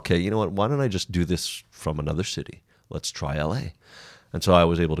went, oh, okay, you know what? Why don't I just do this from another city? Let's try LA. And so I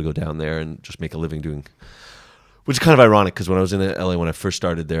was able to go down there and just make a living doing, which is kind of ironic because when I was in LA, when I first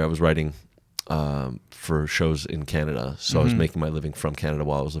started there, I was writing for shows in Canada. So I was making my living from Canada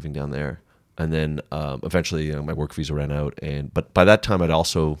while I was living down there. And then eventually my work visa ran out. But by that time I'd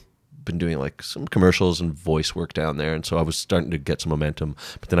also been doing like some commercials and voice work down there. And so I was starting to get some momentum,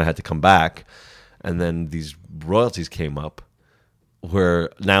 but then I had to come back. And then these royalties came up, where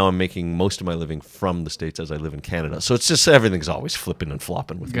now I'm making most of my living from the States as I live in Canada. So it's just everything's always flipping and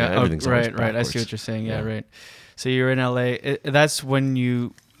flopping with me. Everything's always backwards. Right. I see what you're saying. Yeah, right. So you're in LA. That's when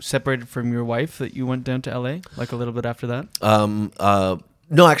you separated from your wife that you went down to LA, like a little bit after that?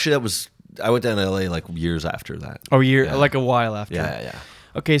 No, actually I went down to LA like years after that. Oh, like a while after. Yeah.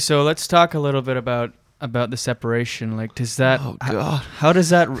 Okay, so let's talk a little bit about the separation. Like, does that? Oh God! How does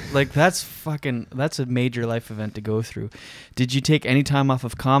that? Like, that's a major life event to go through. Did you take any time off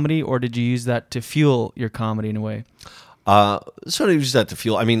of comedy, or did you use that to fuel your comedy in a way? Sort of used that to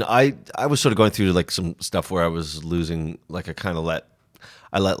fuel. I mean, I was sort of going through like some stuff where I was losing. Like, I kind of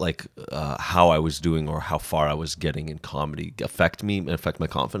I let like how I was doing or how far I was getting in comedy affect me and affect my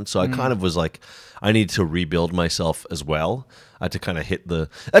confidence. So I kind of was like, I need to rebuild myself as well. I had to kind of hit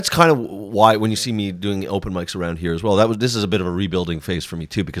that's kind of why when you see me doing open mics around here as well, this is a bit of a rebuilding phase for me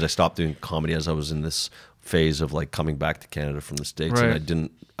too, because I stopped doing comedy as I was in this phase of like coming back to Canada from the States. Right. And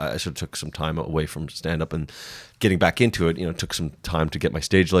I sort of took some time away from stand up and getting back into it, took some time to get my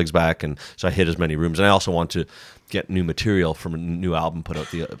stage legs back. And so I hit as many rooms, and I also want to get new material from a new album, put out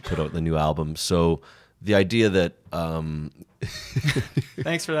the new album. So the idea that,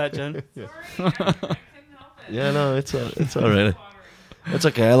 Thanks for that, Jen. yeah, no, it's all right. It's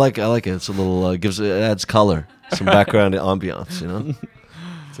okay. I like it. It's a little it adds color, some background ambiance.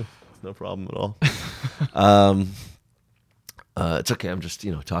 It's no problem at all. It's okay. I'm just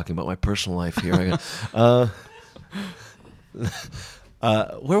talking about my personal life here.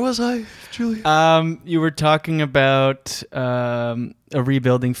 Where was I, Julie? You were talking about a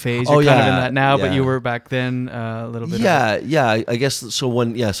rebuilding phase. You're kind of in that now, but you were back then a little bit. Yeah. I guess so.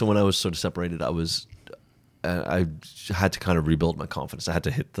 When I was sort of separated, I had to kind of rebuild my confidence. I had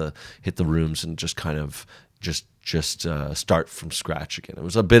to hit the rooms and just kind of just start from scratch again. It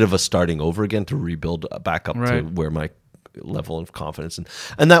was a bit of a starting over again to rebuild back up to where my level of confidence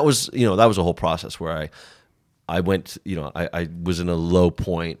and that was a whole process where I went, I was in a low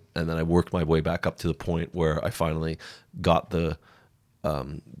point, and then I worked my way back up to the point where I finally got the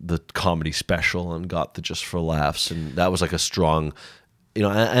comedy special and got the Just for Laughs, and that was like a strong,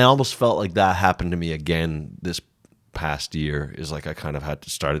 I almost felt like that happened to me again this past year. Is like I kind of had to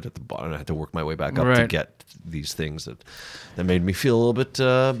start it at the bottom. I had to work my way back up to get these things that made me feel a little bit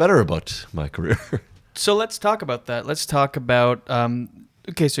better about my career. So let's talk about that. Let's talk about.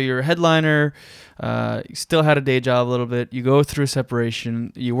 Okay, so you're a headliner. You still had a day job a little bit. You go through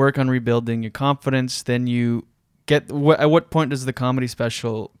separation. You work on rebuilding your confidence. Then you get. At what point does the comedy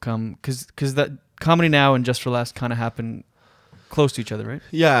special come? Because that Comedy Now and Just for Laughs kind of happen close to each other, right?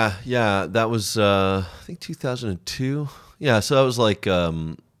 Yeah. That was I think 2002. Yeah, so that was like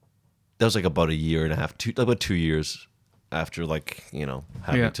about a year and a half, about 2 years after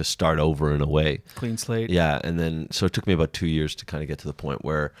having to start over in a way. Clean slate. Yeah, and then so it took me about 2 years to kind of get to the point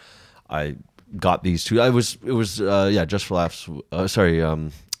where I got these two. It was Just for Laughs.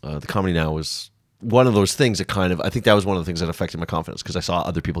 The Comedy Now was one of those things that I think that was one of the things that affected my confidence, because I saw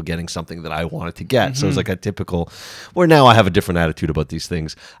other people getting something that I wanted to get. So it was like a typical, where now I have a different attitude about these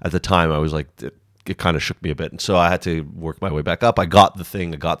things. At the time I was like, it kind of shook me a bit. And so I had to work my way back up. I got the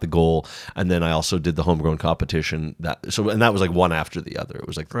thing, I got the goal. And then I also did the homegrown competition. That was like one after the other. It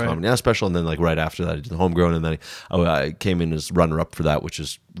was like the Comedy Now special. And then like right after that, I did the homegrown. And then I came in as runner up for that, which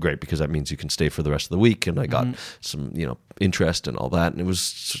is great because that means you can stay for the rest of the week. And I got some, interest and all that. And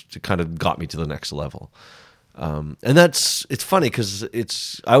it kind of got me to the next level. And it's funny because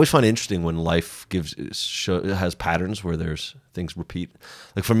I always find it interesting when life has patterns where there's things repeat.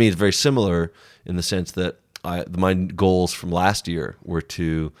 Like for me, it's very similar in the sense that my goals from last year were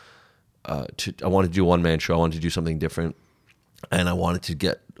I wanted to do a one-man show. I wanted to do something different, and I wanted to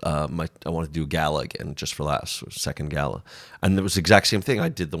get I wanted to do a gala again, Just for Laughs, second gala, and it was the exact same thing. I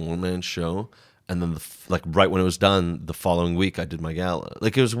did the one-man show. And then, right when it was done, the following week, I did my gala.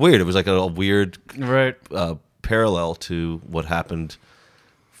 Like, it was weird. It was like a weird parallel to what happened,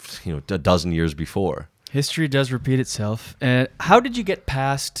 a dozen years before. History does repeat itself. How did you get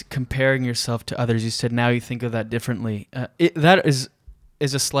past comparing yourself to others? You said now you think of that differently. That is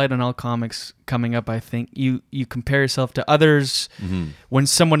a slight on all comics coming up, I think. You compare yourself to others. Mm-hmm. When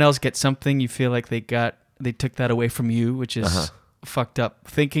someone else gets something, you feel like they took that away from you, which is... fucked up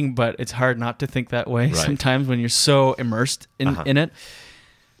thinking, but it's hard not to think that way sometimes when you're so immersed in it.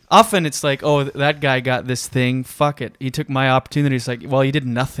 Often it's like, oh, that guy got this thing, fuck it, he took my opportunity. It's like, well, you did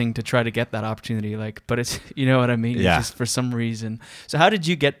nothing to try to get that opportunity, but it's, you know what I mean? Yeah. It's just for some reason. So how did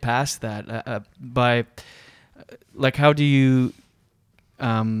you get past that? How do you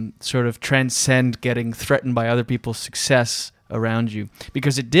sort of transcend getting threatened by other people's success around you?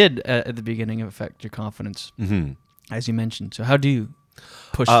 Because it did at the beginning affect your confidence. Mm-hmm. As you mentioned. So how do you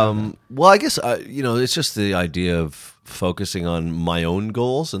push that? Well, I guess, it's just the idea of focusing on my own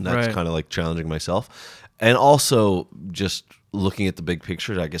goals, and that's kind of like challenging myself. And also just looking at the big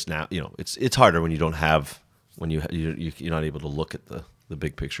picture. I guess now, it's harder when you don't have, when you're not able to look at the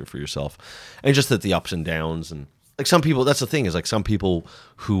big picture for yourself. And just that the ups and downs, and like some people, that's the thing, is like some people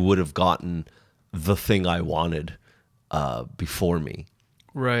who would have gotten the thing I wanted before me.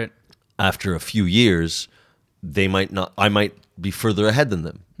 Right. After a few years, I might be further ahead than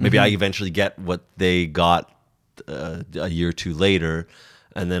them. Maybe I eventually get what they got a year or two later,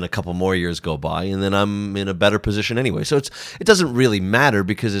 and then a couple more years go by, and then I'm in a better position anyway. So it doesn't really matter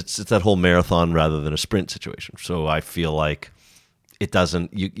because it's that whole marathon rather than a sprint situation. So I feel like it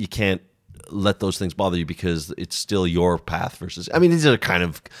doesn't. You can't let those things bother you because it's still your path versus. I mean, these are kind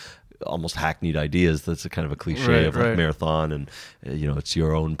of almost hackneyed ideas. That's a kind of a cliche of like marathon, and it's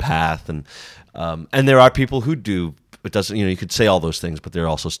your own path, and there are people who do. It doesn't, you could say all those things, but there are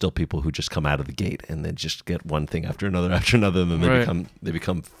also still people who just come out of the gate and then just get one thing after another, and then they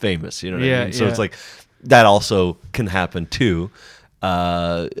become famous. You know what I mean? So it's like that also can happen too,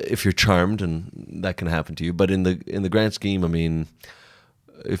 if you're charmed, and that can happen to you. But in the grand scheme, I mean,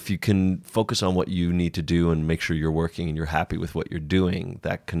 if you can focus on what you need to do and make sure you're working and you're happy with what you're doing,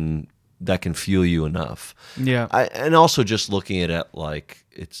 that can fuel you enough. Yeah. And also just looking at it like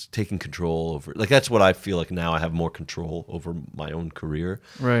it's taking control over, like that's what I feel like now. I have more control over my own career.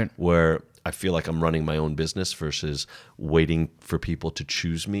 Right. Where I feel like I'm running my own business versus waiting for people to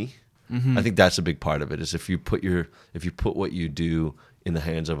choose me. Mm-hmm. I think that's a big part of it, is if you put what you do in the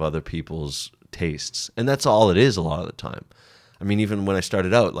hands of other people's tastes. And that's all it is a lot of the time. I mean, even when I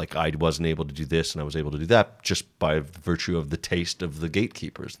started out, like I wasn't able to do this and I was able to do that just by virtue of the taste of the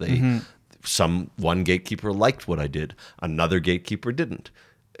gatekeepers. One gatekeeper liked what I did, another gatekeeper didn't.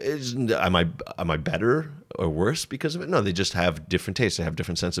 Am I better or worse because of it? No, they just have different tastes. They have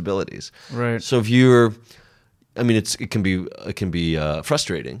different sensibilities. Right. So if it can be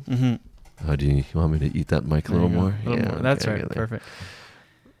frustrating. Mm-hmm. Do you want me to eat that mic a little more? A little more. That's right. Perfect.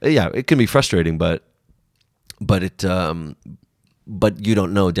 Yeah, it can be frustrating, but you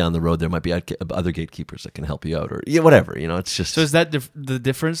don't know down the road there might be other gatekeepers that can help you out, or whatever. It's just. So is that the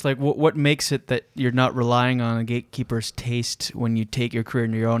difference? Like, what makes it that you're not relying on a gatekeeper's taste when you take your career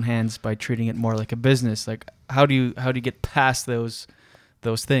into your own hands by treating it more like a business? Like, how do you get past those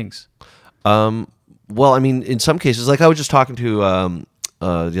things? Well, I mean, in some cases, like I was just talking to the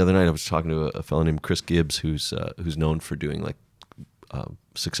other night. I was talking to a fellow named Chris Gibbs, who's known for doing like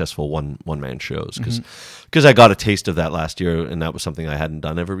successful one-man shows, because I got a taste of that last year, and that was something I hadn't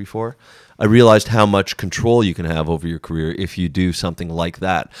done ever before. I realized how much control you can have over your career if you do something like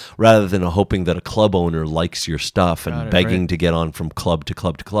that, rather than hoping that a club owner likes your stuff and begging to get on from club to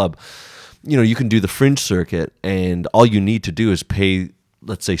club to club. You can do the fringe circuit, and all you need to do is pay,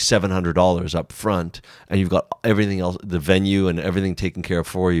 let's say, $700 up front, and you've got everything else, the venue and everything taken care of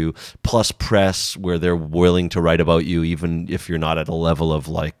for you, plus press where they're willing to write about you, even if you're not at a level of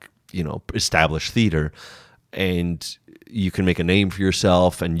like, established theater. And you can make a name for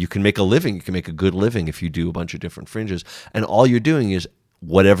yourself, and you can make a living. You can make a good living if you do a bunch of different fringes. And all you're doing is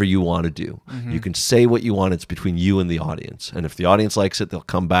whatever you want to do. Mm-hmm. You can say what you want. It's between you and the audience. And if the audience likes it, they'll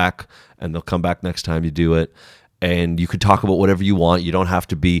come back, and they'll come back next time you do it. And you can talk about whatever you want. You don't have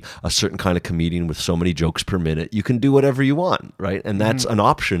to be a certain kind of comedian with so many jokes per minute. You can do whatever you want, right? And that's an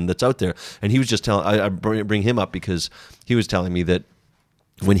option that's out there. And he was just telling, I bring him up because he was telling me that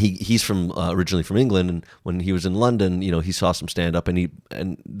when he's from originally from England, and when he was in London, he saw some stand-up,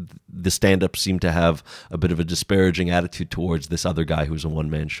 and the stand-up seemed to have a bit of a disparaging attitude towards this other guy who was a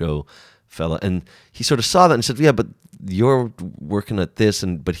one-man show fella, and he sort of saw that and said, yeah, but you're working at this,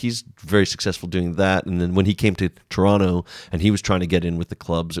 but he's very successful doing that. And then when he came to Toronto and he was trying to get in with the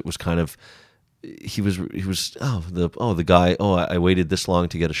clubs, it was kind of, the guy, I waited this long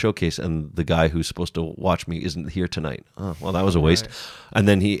to get a showcase, and the guy who's supposed to watch me isn't here tonight. Oh, well, that was a waste. Right. And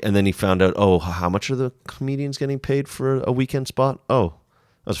then he found out, how much are the comedians getting paid for a weekend spot? Oh,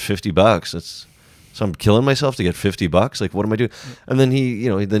 that was $50. So I'm killing myself to get $50. Like, what am I doing? And then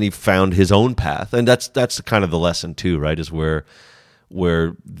he found his own path, and that's kind of the lesson too, right? Is where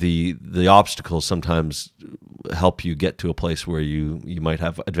the obstacles sometimes help you get to a place where you might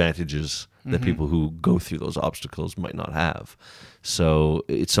have advantages that people who go through those obstacles might not have. So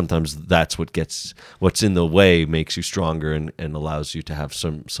it's sometimes that's what's in the way makes you stronger and allows you to have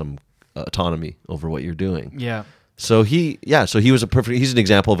some autonomy over what you're doing. Yeah. So he's an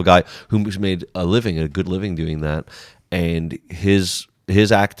example of a guy who's made a good living doing that, and his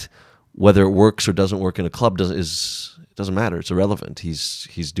act, whether it works or doesn't work in a club, doesn't matter. It's irrelevant.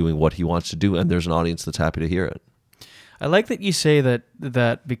 He's doing what he wants to do, and there's an audience that's happy to hear it. I like that you say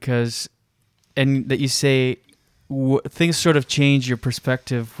that because, and that you say things sort of changed your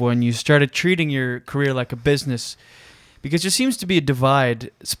perspective when you started treating your career like a business, because there seems to be a divide,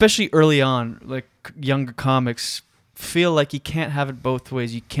 especially early on. Like, younger comics feel like you can't have it both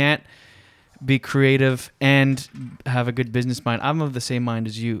ways. You can't be creative and have a good business mind. I'm of the same mind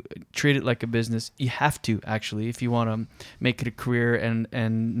as you. Treat it like a business. You have to, actually, if you want to make it a career and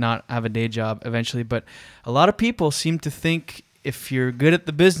not have a day job eventually. But a lot of people seem to think if you're good at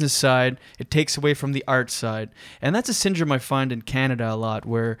the business side, it takes away from the art side. And that's a syndrome I find in Canada a lot,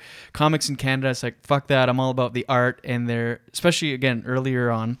 where comics in Canada, it's like, fuck that, I'm all about the art. And they're, especially, again, earlier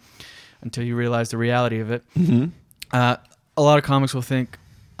on, until you realize the reality of it, a lot of comics will think,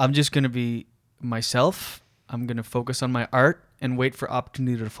 I'm just going to be myself, I'm going to focus on my art and wait for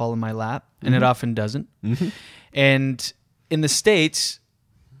opportunity to fall in my lap. And it often doesn't. And in the States,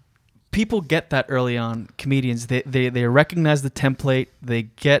 people get that early on. Comedians, they recognize the template, they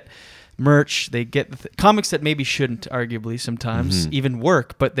get merch, they get comics that maybe shouldn't, arguably, sometimes even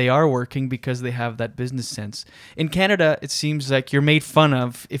work, but they are working because they have that business sense. In Canada, it seems like you're made fun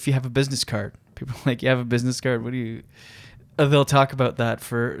of if you have a business card. People are like, you have a business card, what do you... They'll talk about that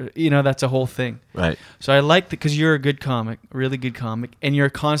for, that's a whole thing. Right. So I like that because you're a good comic, really good comic, and you're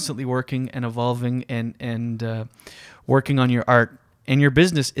constantly working and evolving and working on your art. And your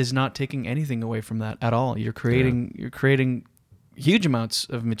business is not taking anything away from that at all. You're creating huge amounts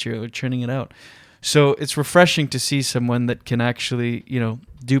of material, you're churning it out. So it's refreshing to see someone that can actually,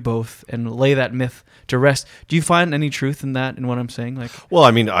 do both and lay that myth to rest. Do you find any truth in that, in what I'm saying? Like, well, I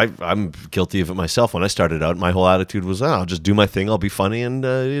mean, I'm guilty of it myself. When I started out, my whole attitude was, I'll just do my thing, I'll be funny, and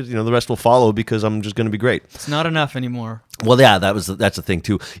the rest will follow because I'm just going to be great. It's not enough anymore. Well, yeah, that's the thing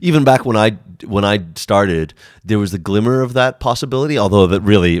too. Even back when I started, there was the glimmer of that possibility. Although that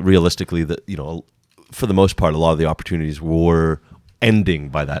really, realistically, for the most part, a lot of the opportunities were ending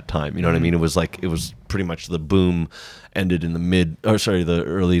by that time. You know what I mean? It was pretty much the boom ended in the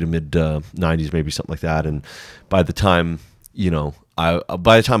early to mid 90s, maybe something like that. And by the time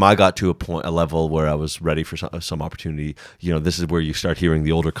I got to a level where I was ready for some opportunity, this is where you start hearing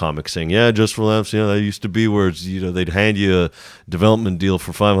the older comics saying, yeah, just for laughs, that used to be where it's, they'd hand you a development deal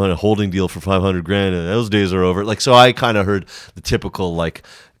for 500, a holding deal for 500 grand, and those days are over. Like, so I kind of heard the typical,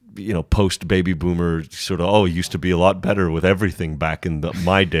 post baby boomer sort of, it used to be a lot better with everything back in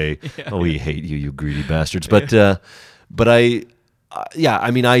my day. Yeah. We hate you greedy bastards. But I'm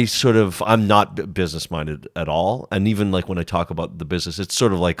not business minded at all. And even when I talk about the business, it's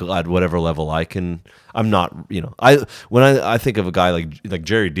sort of like at whatever level I can. I'm not, when I think of a guy like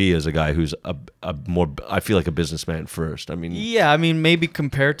Jerry D as a guy who's a more, I feel like a businessman first. I mean, yeah, maybe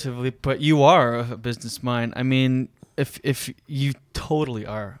comparatively, but you are a business mind. I mean, if you totally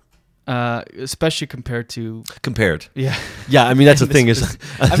are. Especially compared. Yeah. Yeah, that's the thing is...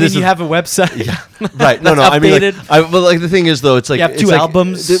 you have a website. Yeah, right. No, updated. The thing is, though, it's like... You have two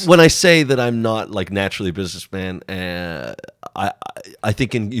albums. When I say that I'm not, naturally a businessman, I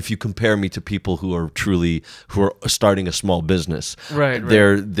think if you compare me to people who are starting a small business, right.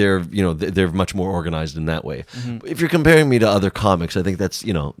 they're much more organized in that way. If you're comparing me to other comics, I think that's,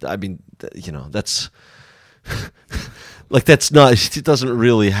 that's... that's not. It doesn't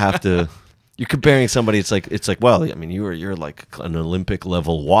really have to. You're comparing somebody. It's like. Well, you're like an Olympic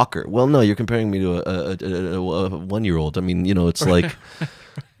level walker. Well, no, you're comparing me to a 1-year-old. It's like,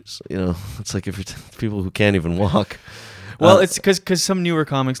 it's like if you're people who can't even walk. Well, it's because some newer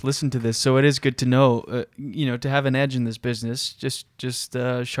comics listen to this, so it is good to know. To have an edge in this business, just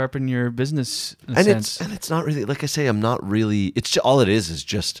sharpen your business sense. It's not really, like I say, I'm not really. It's just, all it is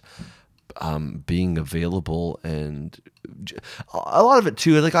just. Being available, and a lot of it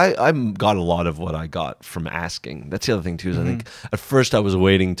too. I got a lot of what I got from asking. That's the other thing too. Is I think at first I was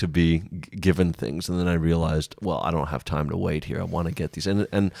waiting to be given things, and then I realized, well, I don't have time to wait here. I want to get these,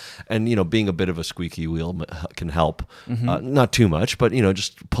 and being a bit of a squeaky wheel can help. Not too much, but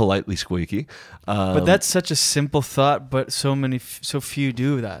just politely squeaky. But that's such a simple thought, but so few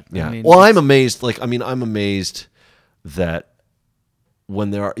do that. Yeah. I'm amazed. I'm amazed that when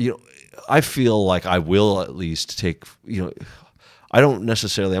there are, I feel like I will at least take, I don't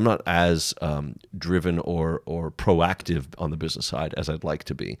necessarily, I'm not as driven or proactive on the business side as I'd like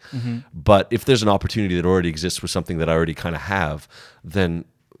to be. But if there's an opportunity that already exists with something that I already kind of have, then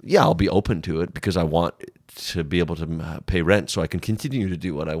yeah, I'll be open to it because I want to be able to pay rent so I can continue to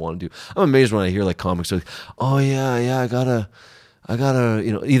do what I want to do. I'm amazed when I hear comics like, oh yeah, I gotta,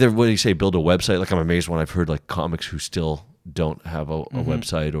 either what do you say, build a website. I'm amazed when I've heard comics who still don't have a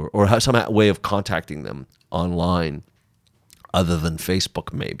website or have some way of contacting them online other than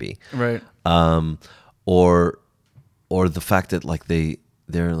Facebook, maybe. Right. Or the fact that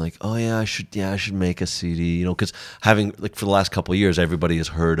they're like, oh yeah, I should make a CD, because having for the last couple of years, everybody has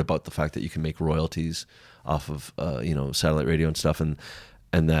heard about the fact that you can make royalties off of satellite radio and stuff, and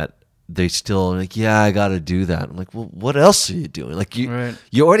that they still I got to do that. I'm like, well, what else are you doing?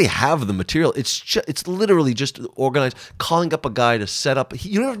 You already have the material. It's literally just organized, calling up a guy to set up.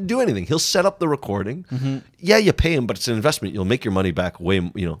 You don't have to do anything. He'll set up the recording. Yeah, you pay him, but it's an investment. You'll make your money back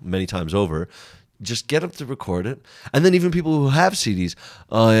many times over. Just get them to record it. And then even people who have CDs,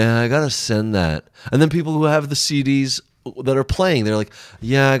 oh yeah, I gotta send that. And then people who have the CDs that are playing, they're like,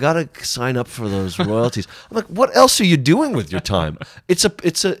 yeah, I gotta sign up for those royalties. I'm like, what else are you doing with your time? It's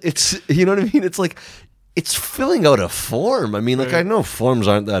you know what I mean? It's like, it's filling out a form. I mean, like, I know forms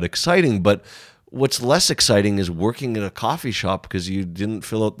aren't that exciting, but what's less exciting is working at a coffee shop because you didn't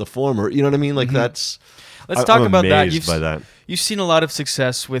fill out the form, or you know what I mean? Like that's. Let's talk about that. Amazed by that. You've seen a lot of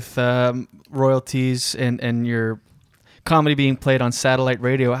success with royalties and your comedy being played on satellite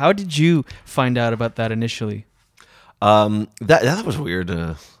radio. How did you find out about that initially? That was weird.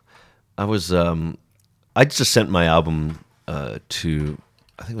 I just sent my album to,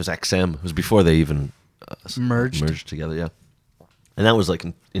 I think it was XM. It was before they even merged together. Yeah, and that was like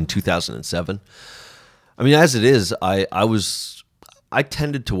in 2007. I mean, as it is, I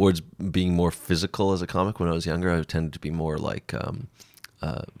tended towards being more physical as a comic when I was younger. I tended to be more like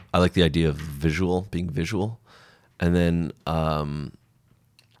I like the idea of being visual, and then I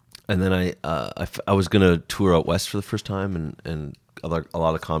was gonna tour out west for the first time, and a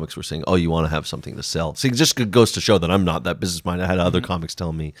lot of comics were saying, "Oh, you want to have something to sell." So it just goes to show that I'm not that business minded. I had other comics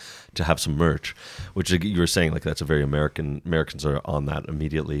tell me to have some merch, which you were saying like that's a very Americans are on that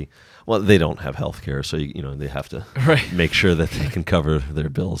immediately. Well, they don't have health care, so you know they have to make sure that they can cover their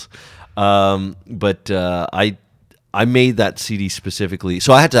bills. But I made that CD specifically,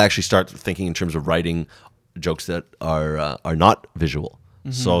 so I had to actually start thinking in terms of writing jokes that are not visual.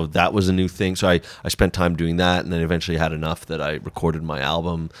 So that was a new thing. So I spent time doing that, and then eventually had enough that I recorded my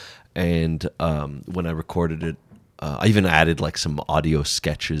album. And when I recorded it, I even added like some audio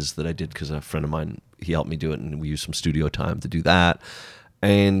sketches that I did because a friend of mine, he helped me do it, and we used some studio time to do that.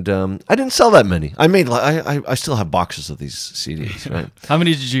 And I didn't sell that many. I made I still have boxes of these CDs. Right? How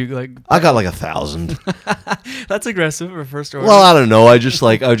many did you like? I got like 1,000. That's aggressive for first order. Well, I don't know. I was just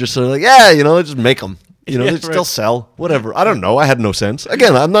sort of like, yeah, you know, just make them. You know, they still sell, whatever. I don't know. I had no sense.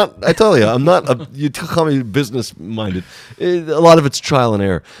 Again, I'm not, I tell you, I'm not, you call me business minded. A lot of it's trial and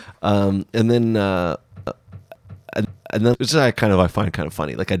error. And then this I find kind of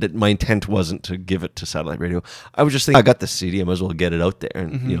funny. Like my intent wasn't to give it to satellite radio. I was just thinking, I got the CD, I might as well get it out there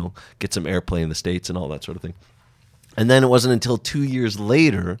and, you know, get some airplay in the States and all that sort of thing. And then it wasn't until 2 years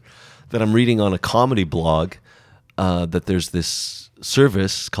later that I'm reading on a comedy blog that there's this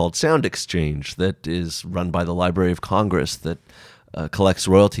service called Sound Exchange that is run by the Library of Congress that collects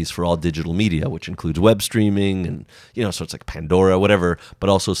royalties for all digital media, which includes web streaming and, you know, so it's like Pandora, whatever, but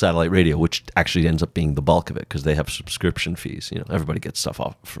also satellite radio, which actually ends up being the bulk of it because they have subscription fees. You know, everybody gets stuff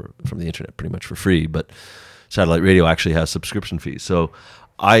off from the internet pretty much for free, but satellite radio actually has subscription fees. So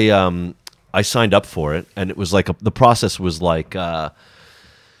I signed up for it, and it was like the process was like you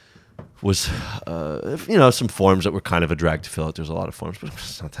know, some forms that were kind of a drag to fill out. There's a lot of forms, but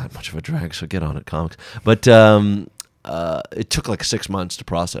it's not that much of a drag, so get on it, comics. But it took like 6 months to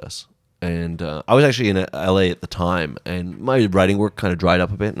process. And I was actually in LA at the time, and my writing work kind of dried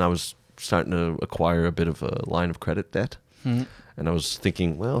up a bit, and I was starting to acquire a bit of a line of credit debt. And I was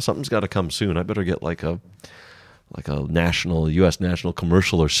thinking, well, something's got to come soon. I better get like a U.S. national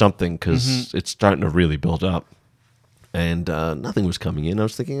commercial or something, because it's starting to really build up. And nothing was coming in. I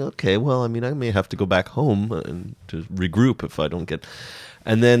was thinking, okay, well, I mean, I may have to go back home and to regroup if I don't get.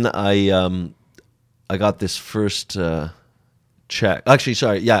 And then I got this first check. Actually,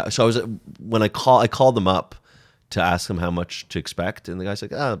 sorry, yeah. So I called them up to ask them how much to expect, and the guy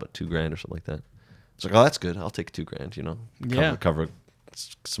said, about $2,000 or something like that. It's like, oh, that's good. I'll take $2,000. You know, cover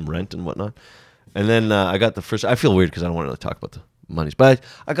some rent and whatnot. And then I got the first. I feel weird because I don't want to really talk about the monies, but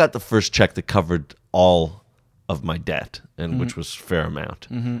I got the first check that covered all of my debt, and which was a fair amount,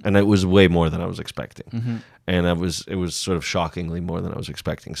 and it was way more than I was expecting, and it was sort of shockingly more than I was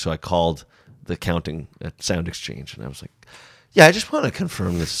expecting. So I called the accounting at Sound Exchange, and I was like, "Yeah, I just want to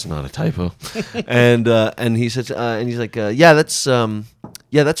confirm this is not a typo," and he said, and he's like, "Yeah, that's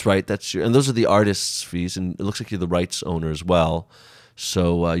right, that's your, and those are the artist's fees, and it looks like you're the rights owner as well,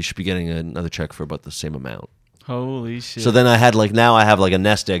 so you should be getting another check for about the same amount." Holy shit. So then I have like a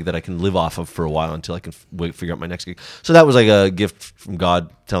nest egg that I can live off of for a while until I can figure out my next gig. So that was like a gift from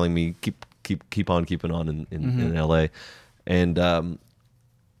God telling me keep on keeping on in LA. And and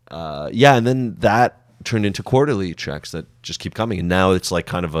then that turned into quarterly checks that just keep coming, and now it's like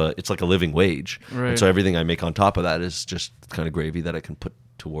it's like a living wage. Right. And so everything I make on top of that is just kind of gravy that I can put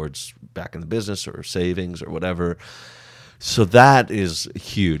towards back in the business or savings or whatever. So that is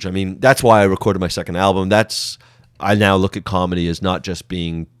huge. I mean, that's why I recorded my second album. I now look at comedy as not just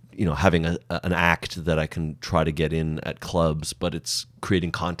being, you know, having an act that I can try to get in at clubs, but it's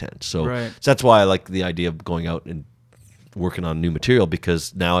creating content. So that's why I like the idea of going out and working on new material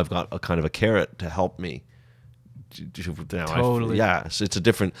because now I've got a kind of a carrot to help me. Now Totally. So it's a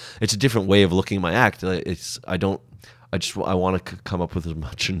different way of looking at my act. I want to come up with as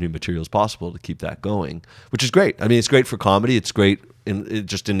much new material as possible to keep that going, which is great. I mean, it's great for comedy. It's great. It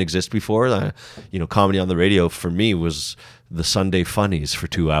just didn't exist before. Comedy on the radio for me was the Sunday Funnies for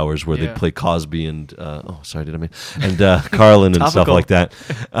 2 hours where they'd play Cosby and Carlin and stuff like that.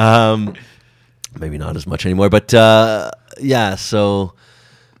 Maybe not as much anymore, but So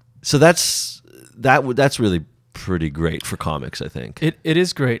that's really pretty great for comics, I think. It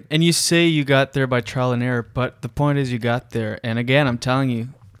is great. And you say you got there by trial and error, but the point is you got there. And again, I'm telling you,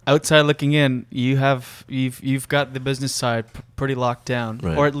 outside looking in, you've got the business side pretty locked down,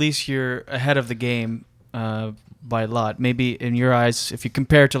 right. Or at least you're ahead of the game by a lot. Maybe in your eyes, if you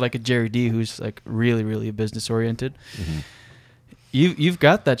compare it to like a Jerry D, who's like really, really business oriented, you've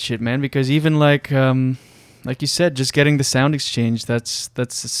got that shit, man. Because even like you said, just getting the sound exchange, it's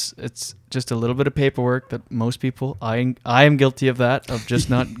just a little bit of paperwork that most people, I am guilty of that, of just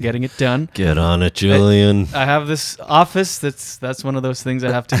not getting it done. Get on it, Julian. I have this office that's one of those things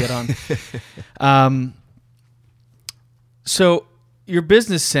I have to get on. So your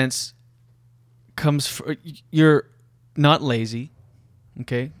business sense you're not lazy,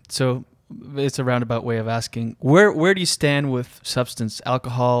 okay? So it's a roundabout way of asking, where do you stand with substance,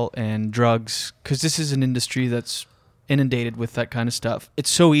 alcohol, and drugs? Because this is an industry that's inundated with that kind of stuff. It's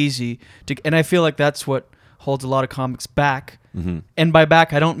so easy and I feel like that's what holds a lot of comics back. Mm-hmm. And by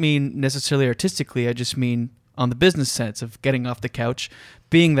back, I don't mean necessarily artistically. I just mean on the business sense of getting off the couch,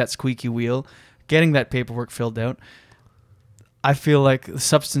 being that squeaky wheel, getting that paperwork filled out. I feel like the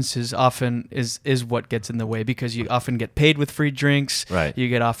substances often is what gets in the way because you often get paid with free drinks. Right. You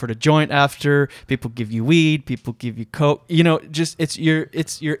get offered a joint after. People give you weed. People give you coke. Just you're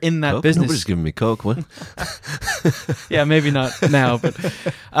in that Coke? business. Nobody's giving me coke. What? Yeah, maybe not now, but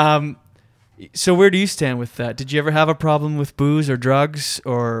so where do you stand with that? Did you ever have a problem with booze or drugs,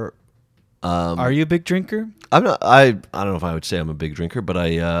 or are you a big drinker? I'm not. I don't know if I would say I'm a big drinker, but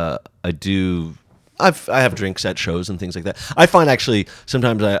I do. I have drinks at shows and things like that. I find actually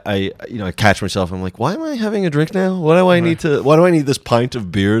sometimes I catch myself. I'm like, why am I having a drink now? Why do I need this pint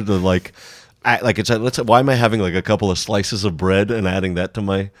of beer to like why am I having like a couple of slices of bread and adding that to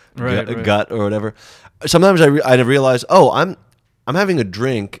my gut or whatever? Sometimes I realize, I'm having a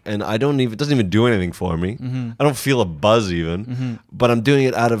drink and it doesn't even do anything for me. Mm-hmm. I don't feel a buzz even, but I'm doing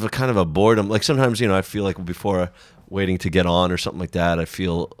it out of a kind of a boredom. Like sometimes, I feel like before waiting to get on or something like that, I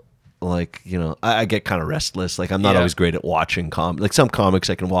feel like, I get kind of restless. Like I'm not always great at watching like some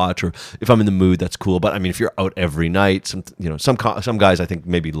comics I can watch, or if I'm in the mood, that's cool. But I mean, if you're out every night, some guys I think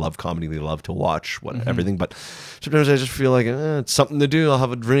maybe love comedy. They love to watch everything. But sometimes I just feel like it's something to do. I'll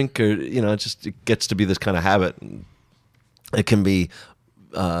have a drink, or it gets to be this kind of habit. It can be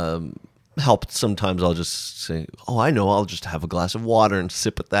helped. Sometimes I'll just say, I know, I'll just have a glass of water and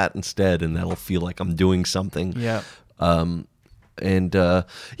sip at that instead, and that'll feel like I'm doing something. Yeah. I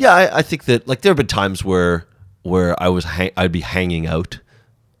think that like there have been times where I'd be hanging out.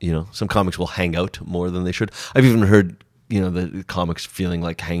 Some comics will hang out more than they should. I've even heard the comics feeling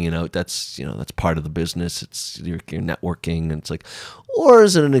like hanging out. That's that's part of the business. It's you're networking, and it's like, or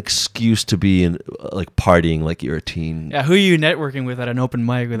is it an excuse to be in like partying like you're a teen? Yeah, who are you networking with at an open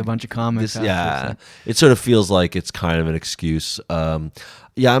mic with a bunch of comics? It sort of feels like it's kind of an excuse.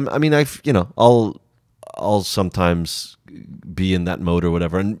 I'll sometimes be in that mode or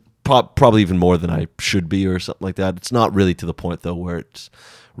whatever, and probably even more than I should be or something like that. It's not really to the point though where it's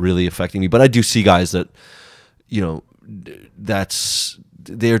really affecting me. But I do see guys that,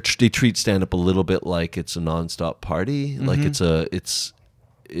 they treat stand up a little bit like it's a nonstop party, like it's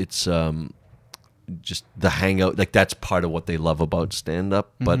just the hangout. Like that's part of what they love about stand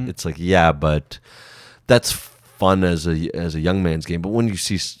up. But it's like but that's fun as a young man's game, but when you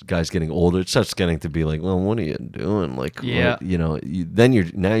see guys getting older, it starts getting to be like, well, what are you doing? Like, then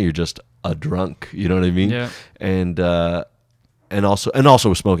you're just a drunk. You know what I mean? Yeah. And also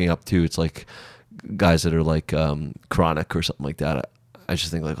with smoking up too. It's like guys that are like chronic or something like that. I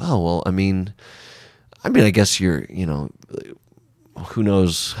just think like, I mean, I guess you're, who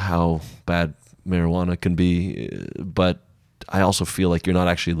knows how bad marijuana can be, but I also feel like you're not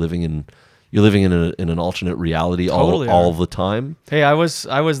actually living in an alternate reality all the time. Hey, I was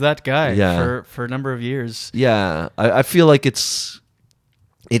that guy for a number of years. Yeah, I feel like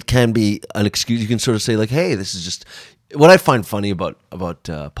it can be an excuse. You can sort of say like, hey, this is just what I find funny about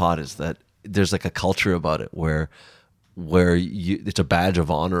pot is that there's like a culture about it where it's a badge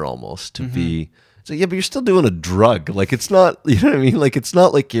of honor almost to be So yeah, but you're still doing a drug. Like it's not, you know what I mean? Like it's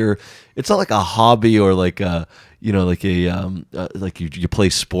not like a hobby or like a, you know, like like you play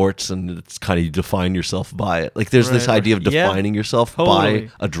sports and it's kind of you define yourself by it. Like there's this idea of defining yourself by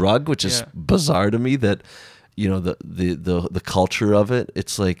a drug, which is bizarre to me. That, you know, the culture of it.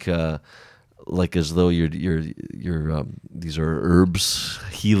 It's like as though you're these are herbs,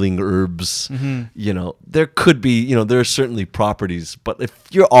 healing herbs. You know, there could be, you know, there are certainly properties, but if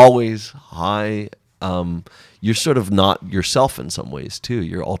you're always high, you're sort of not yourself in some ways too.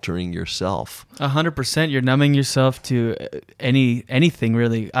 You're altering yourself. 100%. You're numbing yourself to anything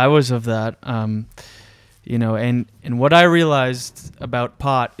really. I was of that. You know, and what I realized about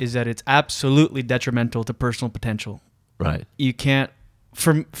pot is that it's absolutely detrimental to personal potential. Right. You can't.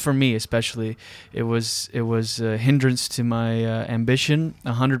 For me especially, it was a hindrance to my ambition.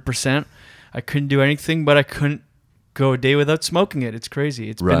 100%. I couldn't do anything, but I couldn't go a day without smoking it. It's crazy.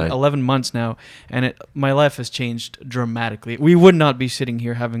 It's been 11 months now, and my life has changed dramatically. We would not be sitting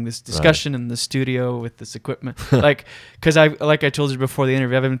here having this discussion in the studio with this equipment, because I told you before the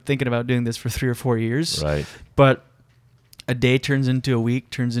interview, I've been thinking about doing this for 3 or 4 years. Right. But a day turns into a week,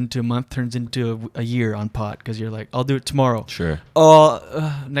 turns into a month, turns into a year on pot, because you're like, I'll do it tomorrow. Sure.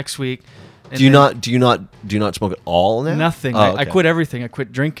 Next week. And do you not smoke at all now? Nothing. Oh, okay. I quit everything. I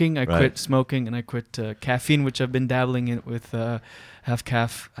quit drinking. I quit smoking, and I quit caffeine, which I've been dabbling in with half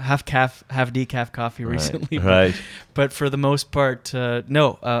decaf coffee recently. Right. But for the most part,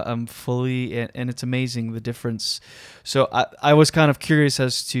 no. I'm fully, and it's amazing the difference. So I was kind of curious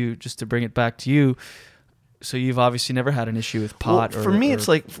as to, just to bring it back to you. So you've obviously never had an issue with pot. Well, for me, it's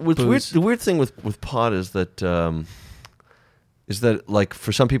like the weird thing with pot is that like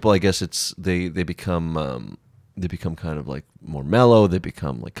for some people, I guess it's they become kind of like more mellow. They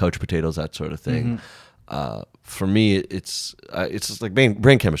become like couch potatoes, that sort of thing. For me, it's just like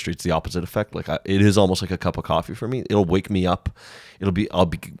brain chemistry. It's the opposite effect. Like it is almost like a cup of coffee for me. It'll wake me up. I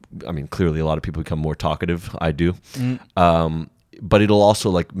mean, clearly a lot of people become more talkative. I do. But it'll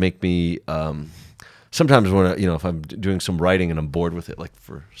also like make me. Sometimes when if I'm doing some writing and I'm bored with it, like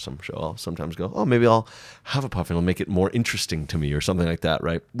for some show, I'll sometimes go, oh, maybe I'll have a puff and it'll make it more interesting to me or something like that,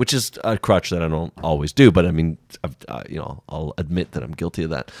 right? Which is a crutch that I don't always do, but I mean, I'll admit that I'm guilty of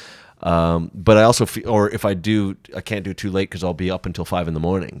that. But I also feel, or if I do, I can't do it too late because I'll be up until 5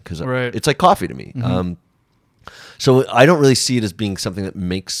 a.m. because it's like coffee to me. So I don't really see it as being something that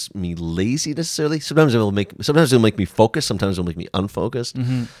makes me lazy necessarily. Sometimes it'll make me focus. Sometimes it'll make me unfocused.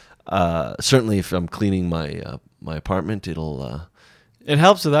 Certainly, if I'm cleaning my apartment, it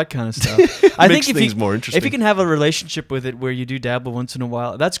helps with that kind of stuff. I think more interesting. If you can have a relationship with it where you do dabble once in a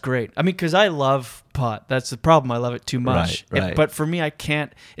while, that's great. I mean, because I love pot. That's the problem. I love it too much. Right. But for me, I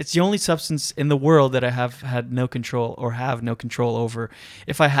can't. It's the only substance in the world that I have had no control over.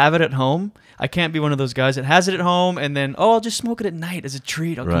 If I have it at home, I can't be one of those guys that has it at home and then, I'll just smoke it at night as a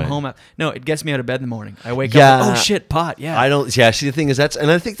treat. I'll come home. No, it gets me out of bed in the morning. I wake up, oh shit, pot. Yeah. I don't. Yeah. See, the thing is,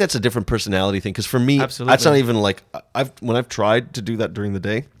 and I think that's a different personality thing. Because for me, that's not even like when I've tried to do that during the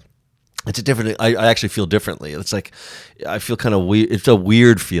day. It's a different. I actually feel differently. It's like I feel kind of weird. It's a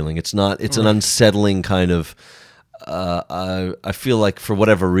weird feeling. It's not. It's an unsettling kind of. I feel like for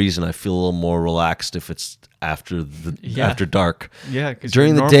whatever reason I feel a little more relaxed if it's after dark. Yeah.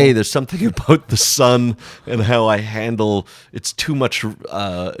 During the day, there's something about the sun and how I handle. It's too much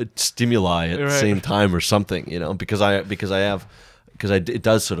stimuli at the same time or something. Because it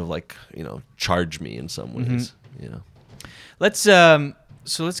does sort of like charge me in some ways. Let's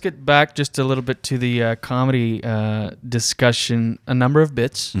get back just a little bit to the comedy discussion. A number of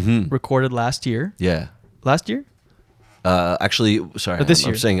bits recorded last year. Yeah. Last year? Actually, sorry. This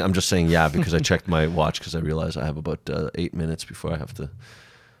year. I'm just saying yeah because I checked my watch because I realized I have about 8 minutes before I have to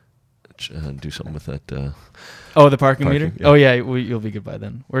do something with that. The parking meter? Yeah. Oh, yeah. You'll be good by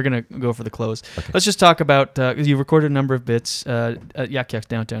then. We're going to go for the close. Okay. Let's just talk about, you recorded a number of bits at Yak Yak's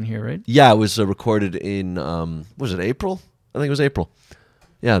downtown here, right? Yeah, it was recorded in, was it April? I think it was April.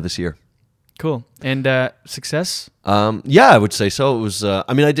 Yeah, this year. Cool. And success? Yeah, I would say so. It was,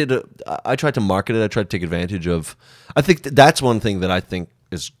 I tried to market it. I tried to take advantage of, I think that's one thing that I think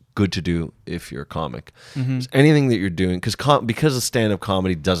is good to do if you're a comic. Anything that you're doing, because the stand-up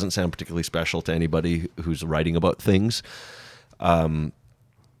comedy doesn't sound particularly special to anybody who's writing about things, and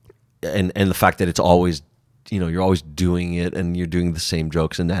the fact that it's always, you're always doing it and you're doing the same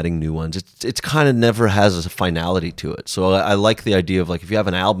jokes and adding new ones. It's kind of never has a finality to it. So I like the idea of like if you have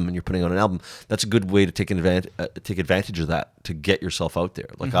an album and you're putting on an album, that's a good way to take advantage of that to get yourself out there.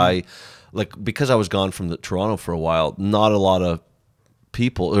 Like because I was gone from Toronto for a while, not a lot of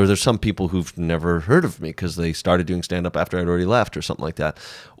people, or there's some people who've never heard of me because they started doing stand-up after I'd already left or something like that,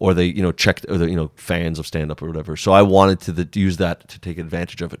 or they checked, or they're fans of stand-up or whatever. So I wanted to use that to take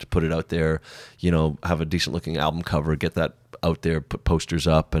advantage of it, to put it out there, have a decent looking album cover, get that out there, put posters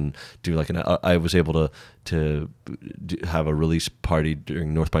up, and do I was able to have a release party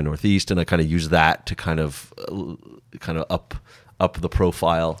during North by Northeast, and I kind of used that to kind of up the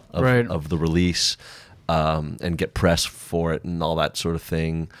profile of the release. And get press for it and all that sort of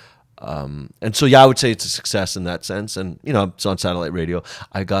thing. And so, I would say it's a success in that sense. And, it's on satellite radio.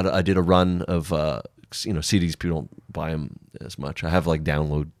 I did a run of, CDs. People don't buy them as much. I have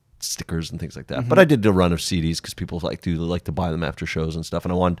download stickers and things like that. But I did a run of CDs because people like to buy them after shows and stuff.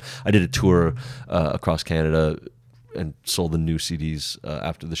 And I did a tour across Canada and sold the new CDs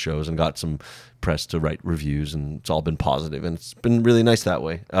after the shows and got some press to write reviews, and it's all been positive, and it's been really nice that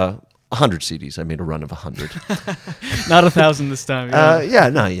way. 100 CDs. I made a run of 100. Not 1,000 this time.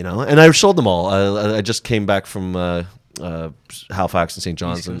 And I sold them all. I just came back from Halifax and St.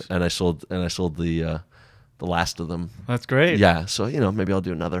 John's, and I sold the last of them. That's great. Yeah, so maybe I'll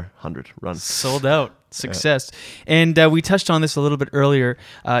do another 100 run. Sold out. Success. And we touched on this a little bit earlier.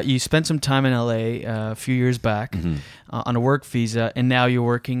 You spent some time in LA a few years back on a work visa, and now you're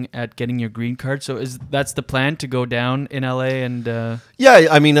working at getting your green card. So that's the plan, to go down in LA and? Yeah,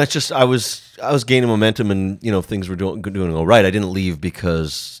 I mean, that's just I was gaining momentum, and things were doing all right. I didn't leave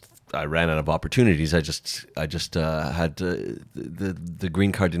because I ran out of opportunities. I just had the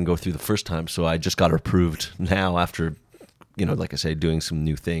green card didn't go through the first time, so I just got approved now after. Like I say, doing some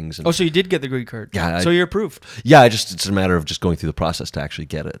new things. And so you did get the green card? Yeah. So you're approved? Yeah, it's a matter of just going through the process to actually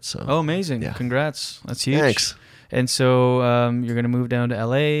get it. So. Oh, amazing. Yeah. Congrats. That's huge. Thanks. And so you're going to move down to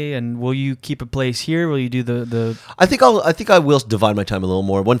LA, and will you keep a place here? Will you do the I think I will divide my time a little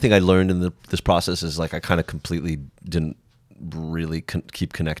more. One thing I learned in this process is I kind of completely didn't really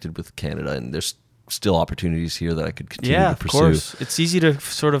keep connected with Canada, and there's still opportunities here that I could continue to pursue. Yeah, of course. It's easy to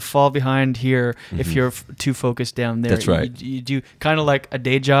sort of fall behind here if you're too focused down there. That's right. You do kind of like a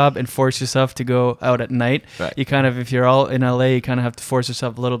day job and force yourself to go out at night. Right. You kind of, if you're all in LA, you kind of have to force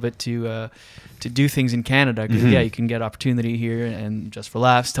yourself a little bit to do things in Canada. Because you can get opportunity here, and just for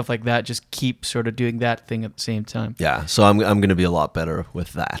laughs, stuff like that. Just keep sort of doing that thing at the same time. Yeah, so I'm going to be a lot better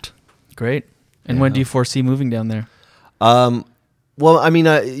with that. Great. And when do you foresee moving down there? Well, I mean,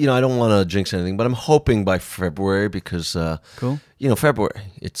 I don't want to jinx anything, but I'm hoping by February because, cool. February,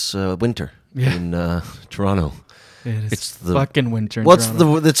 it's winter in Toronto. It's the fucking winter in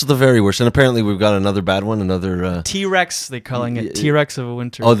Toronto. It's the very worst. And apparently we've got another bad one, another... T-Rex, they're calling it. T-Rex of a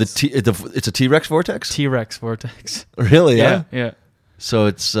winter. Oh, it's a T-Rex vortex? T-Rex vortex. Really, yeah? Yeah. So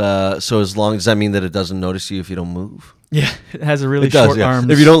it's so as long, does that mean that it doesn't notice you if you don't move? Yeah, it has a really short arms.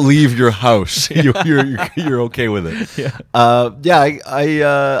 If you don't leave your house, you're okay with it. Yeah.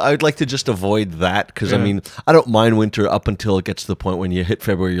 I would like to just avoid that because I mean I don't mind winter up until it gets to the point when you hit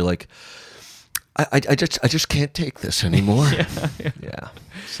February, you're like, I just can't take this anymore. Yeah.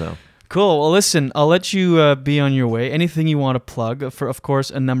 So. Cool. Well, listen, I'll let you be on your way. Anything you want to plug? For, of course,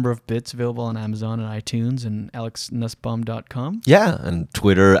 a number of bits available on Amazon and iTunes and alexnussbaum.com. Yeah, and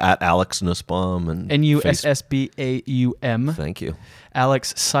Twitter at Alex Nussbaum. And Nussbaum. Thank you.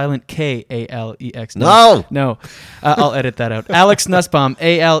 Alex, silent K-A-L-E-X. No! I'll edit that out. Alex Nussbaum,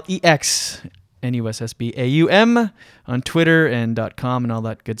 A-L-E-X. Nussbaum on Twitter and .com and all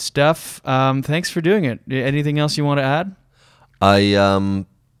that good stuff. Thanks for doing it. Anything else you want to add?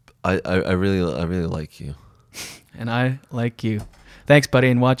 I really like you. And I like you. Thanks, buddy,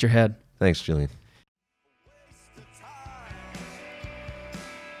 and watch your head. Thanks, Julian.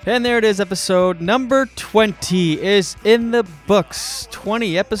 And there it is, episode number 20 is in the books.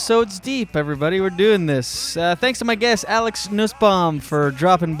 20 episodes deep, everybody. We're doing this. Thanks to my guest, Alex Nussbaum, for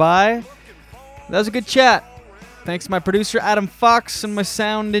dropping by. That was a good chat. Thanks to my producer, Adam Fox, and my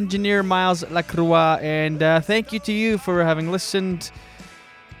sound engineer, Miles Lacroix. And thank you to you for having listened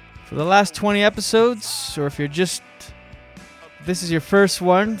for the last 20 episodes. Or if you're just... this is your first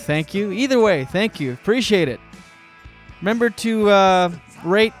one, thank you. Either way, thank you. Appreciate it. Remember to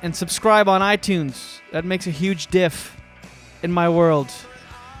rate and subscribe on iTunes. That makes a huge diff in my world.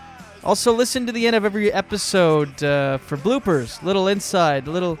 Also, listen to the end of every episode for bloopers, little inside,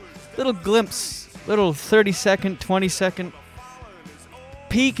 little glimpse, little 30-second, 20-second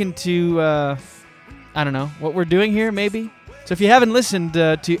peek into, I don't know, what we're doing here, maybe. So if you haven't listened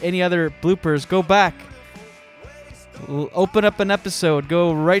to any other bloopers, go back. Open up an episode,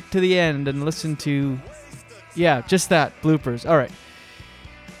 go right to the end and listen to, just that, bloopers. All right.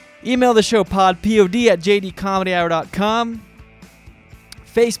 Email the show, pod, P-O-D, at jdcomedyhour.com.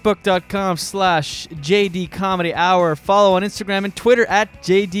 Facebook.com/JD Comedy Hour. Follow on Instagram and Twitter at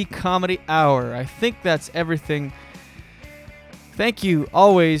JD Comedy Hour. I think that's everything. Thank you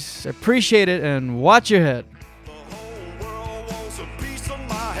always. Appreciate it, and watch your head.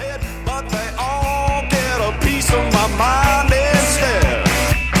 But they all get a piece of my mind instead.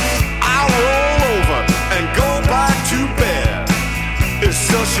 I roll over and go back to bed. It's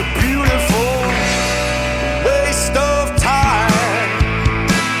such a beautiful waste of time.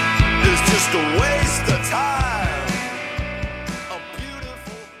 It's just a waste of time. A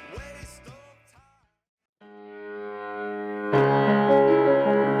beautiful waste of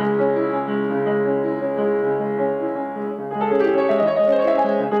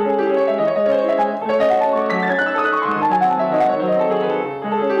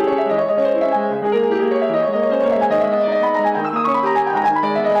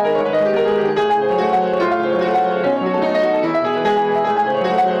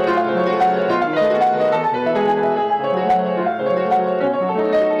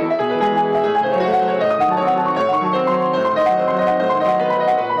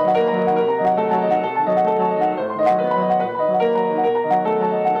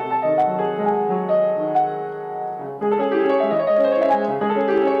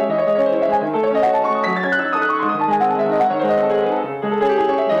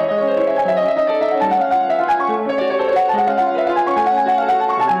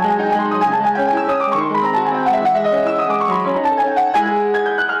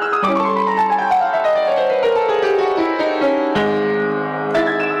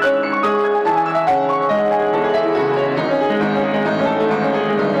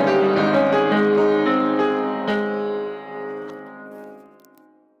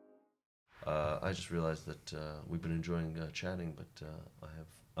I just realized that we've been enjoying chatting, but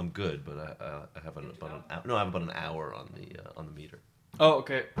I'm good, but I have about an hour. No, I have about an hour on the meter. Oh,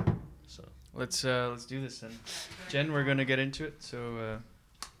 okay. So Let's do this then. Jen, we're gonna get into it, so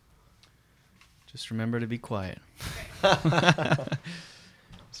just remember to be quiet. Just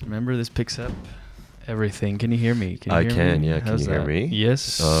remember this picks up everything. Can you hear me? Can you I hear can, me? yeah. Can How's you hear that? me?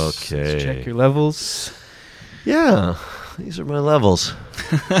 Yes. Okay. Let's check your levels. Yeah, these are my levels.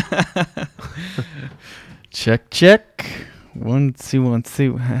 Check. 1, 2, 1,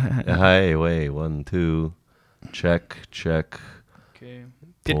 2. Hi, wait, 1, 2. Check. Okay.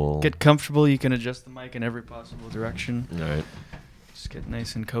 Full. Get comfortable. You can adjust the mic in every possible direction. All right. Just get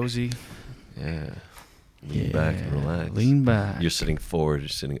nice and cozy. Yeah. Lean back and relax. Lean back. You're sitting forward. You're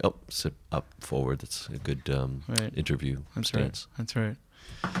sitting up. Sit up forward. That's a good Right. interview stance. That's right.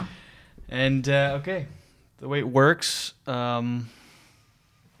 And okay, the way it works,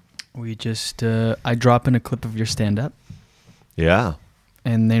 we just I drop in a clip of your stand-up, Yeah.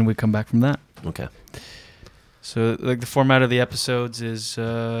 and then we come back from that. Okay. So like the format of the episodes is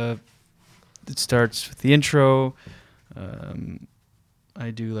it starts with the intro. I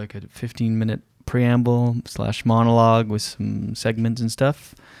do like a 15-minute preamble / monologue with some segments and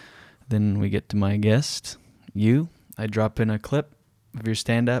stuff. Then we get to my guest, you. I drop in a clip of your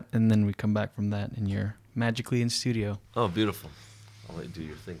stand-up, and then we come back from that, and you're magically in studio. Oh, beautiful. I'll let you do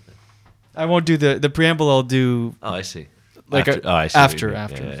your thing then. I won't do the preamble. I'll do Oh, I see. like I see what you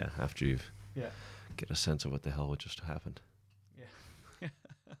after. mean. Yeah, after you've Yeah. get a sense of what the hell just happened.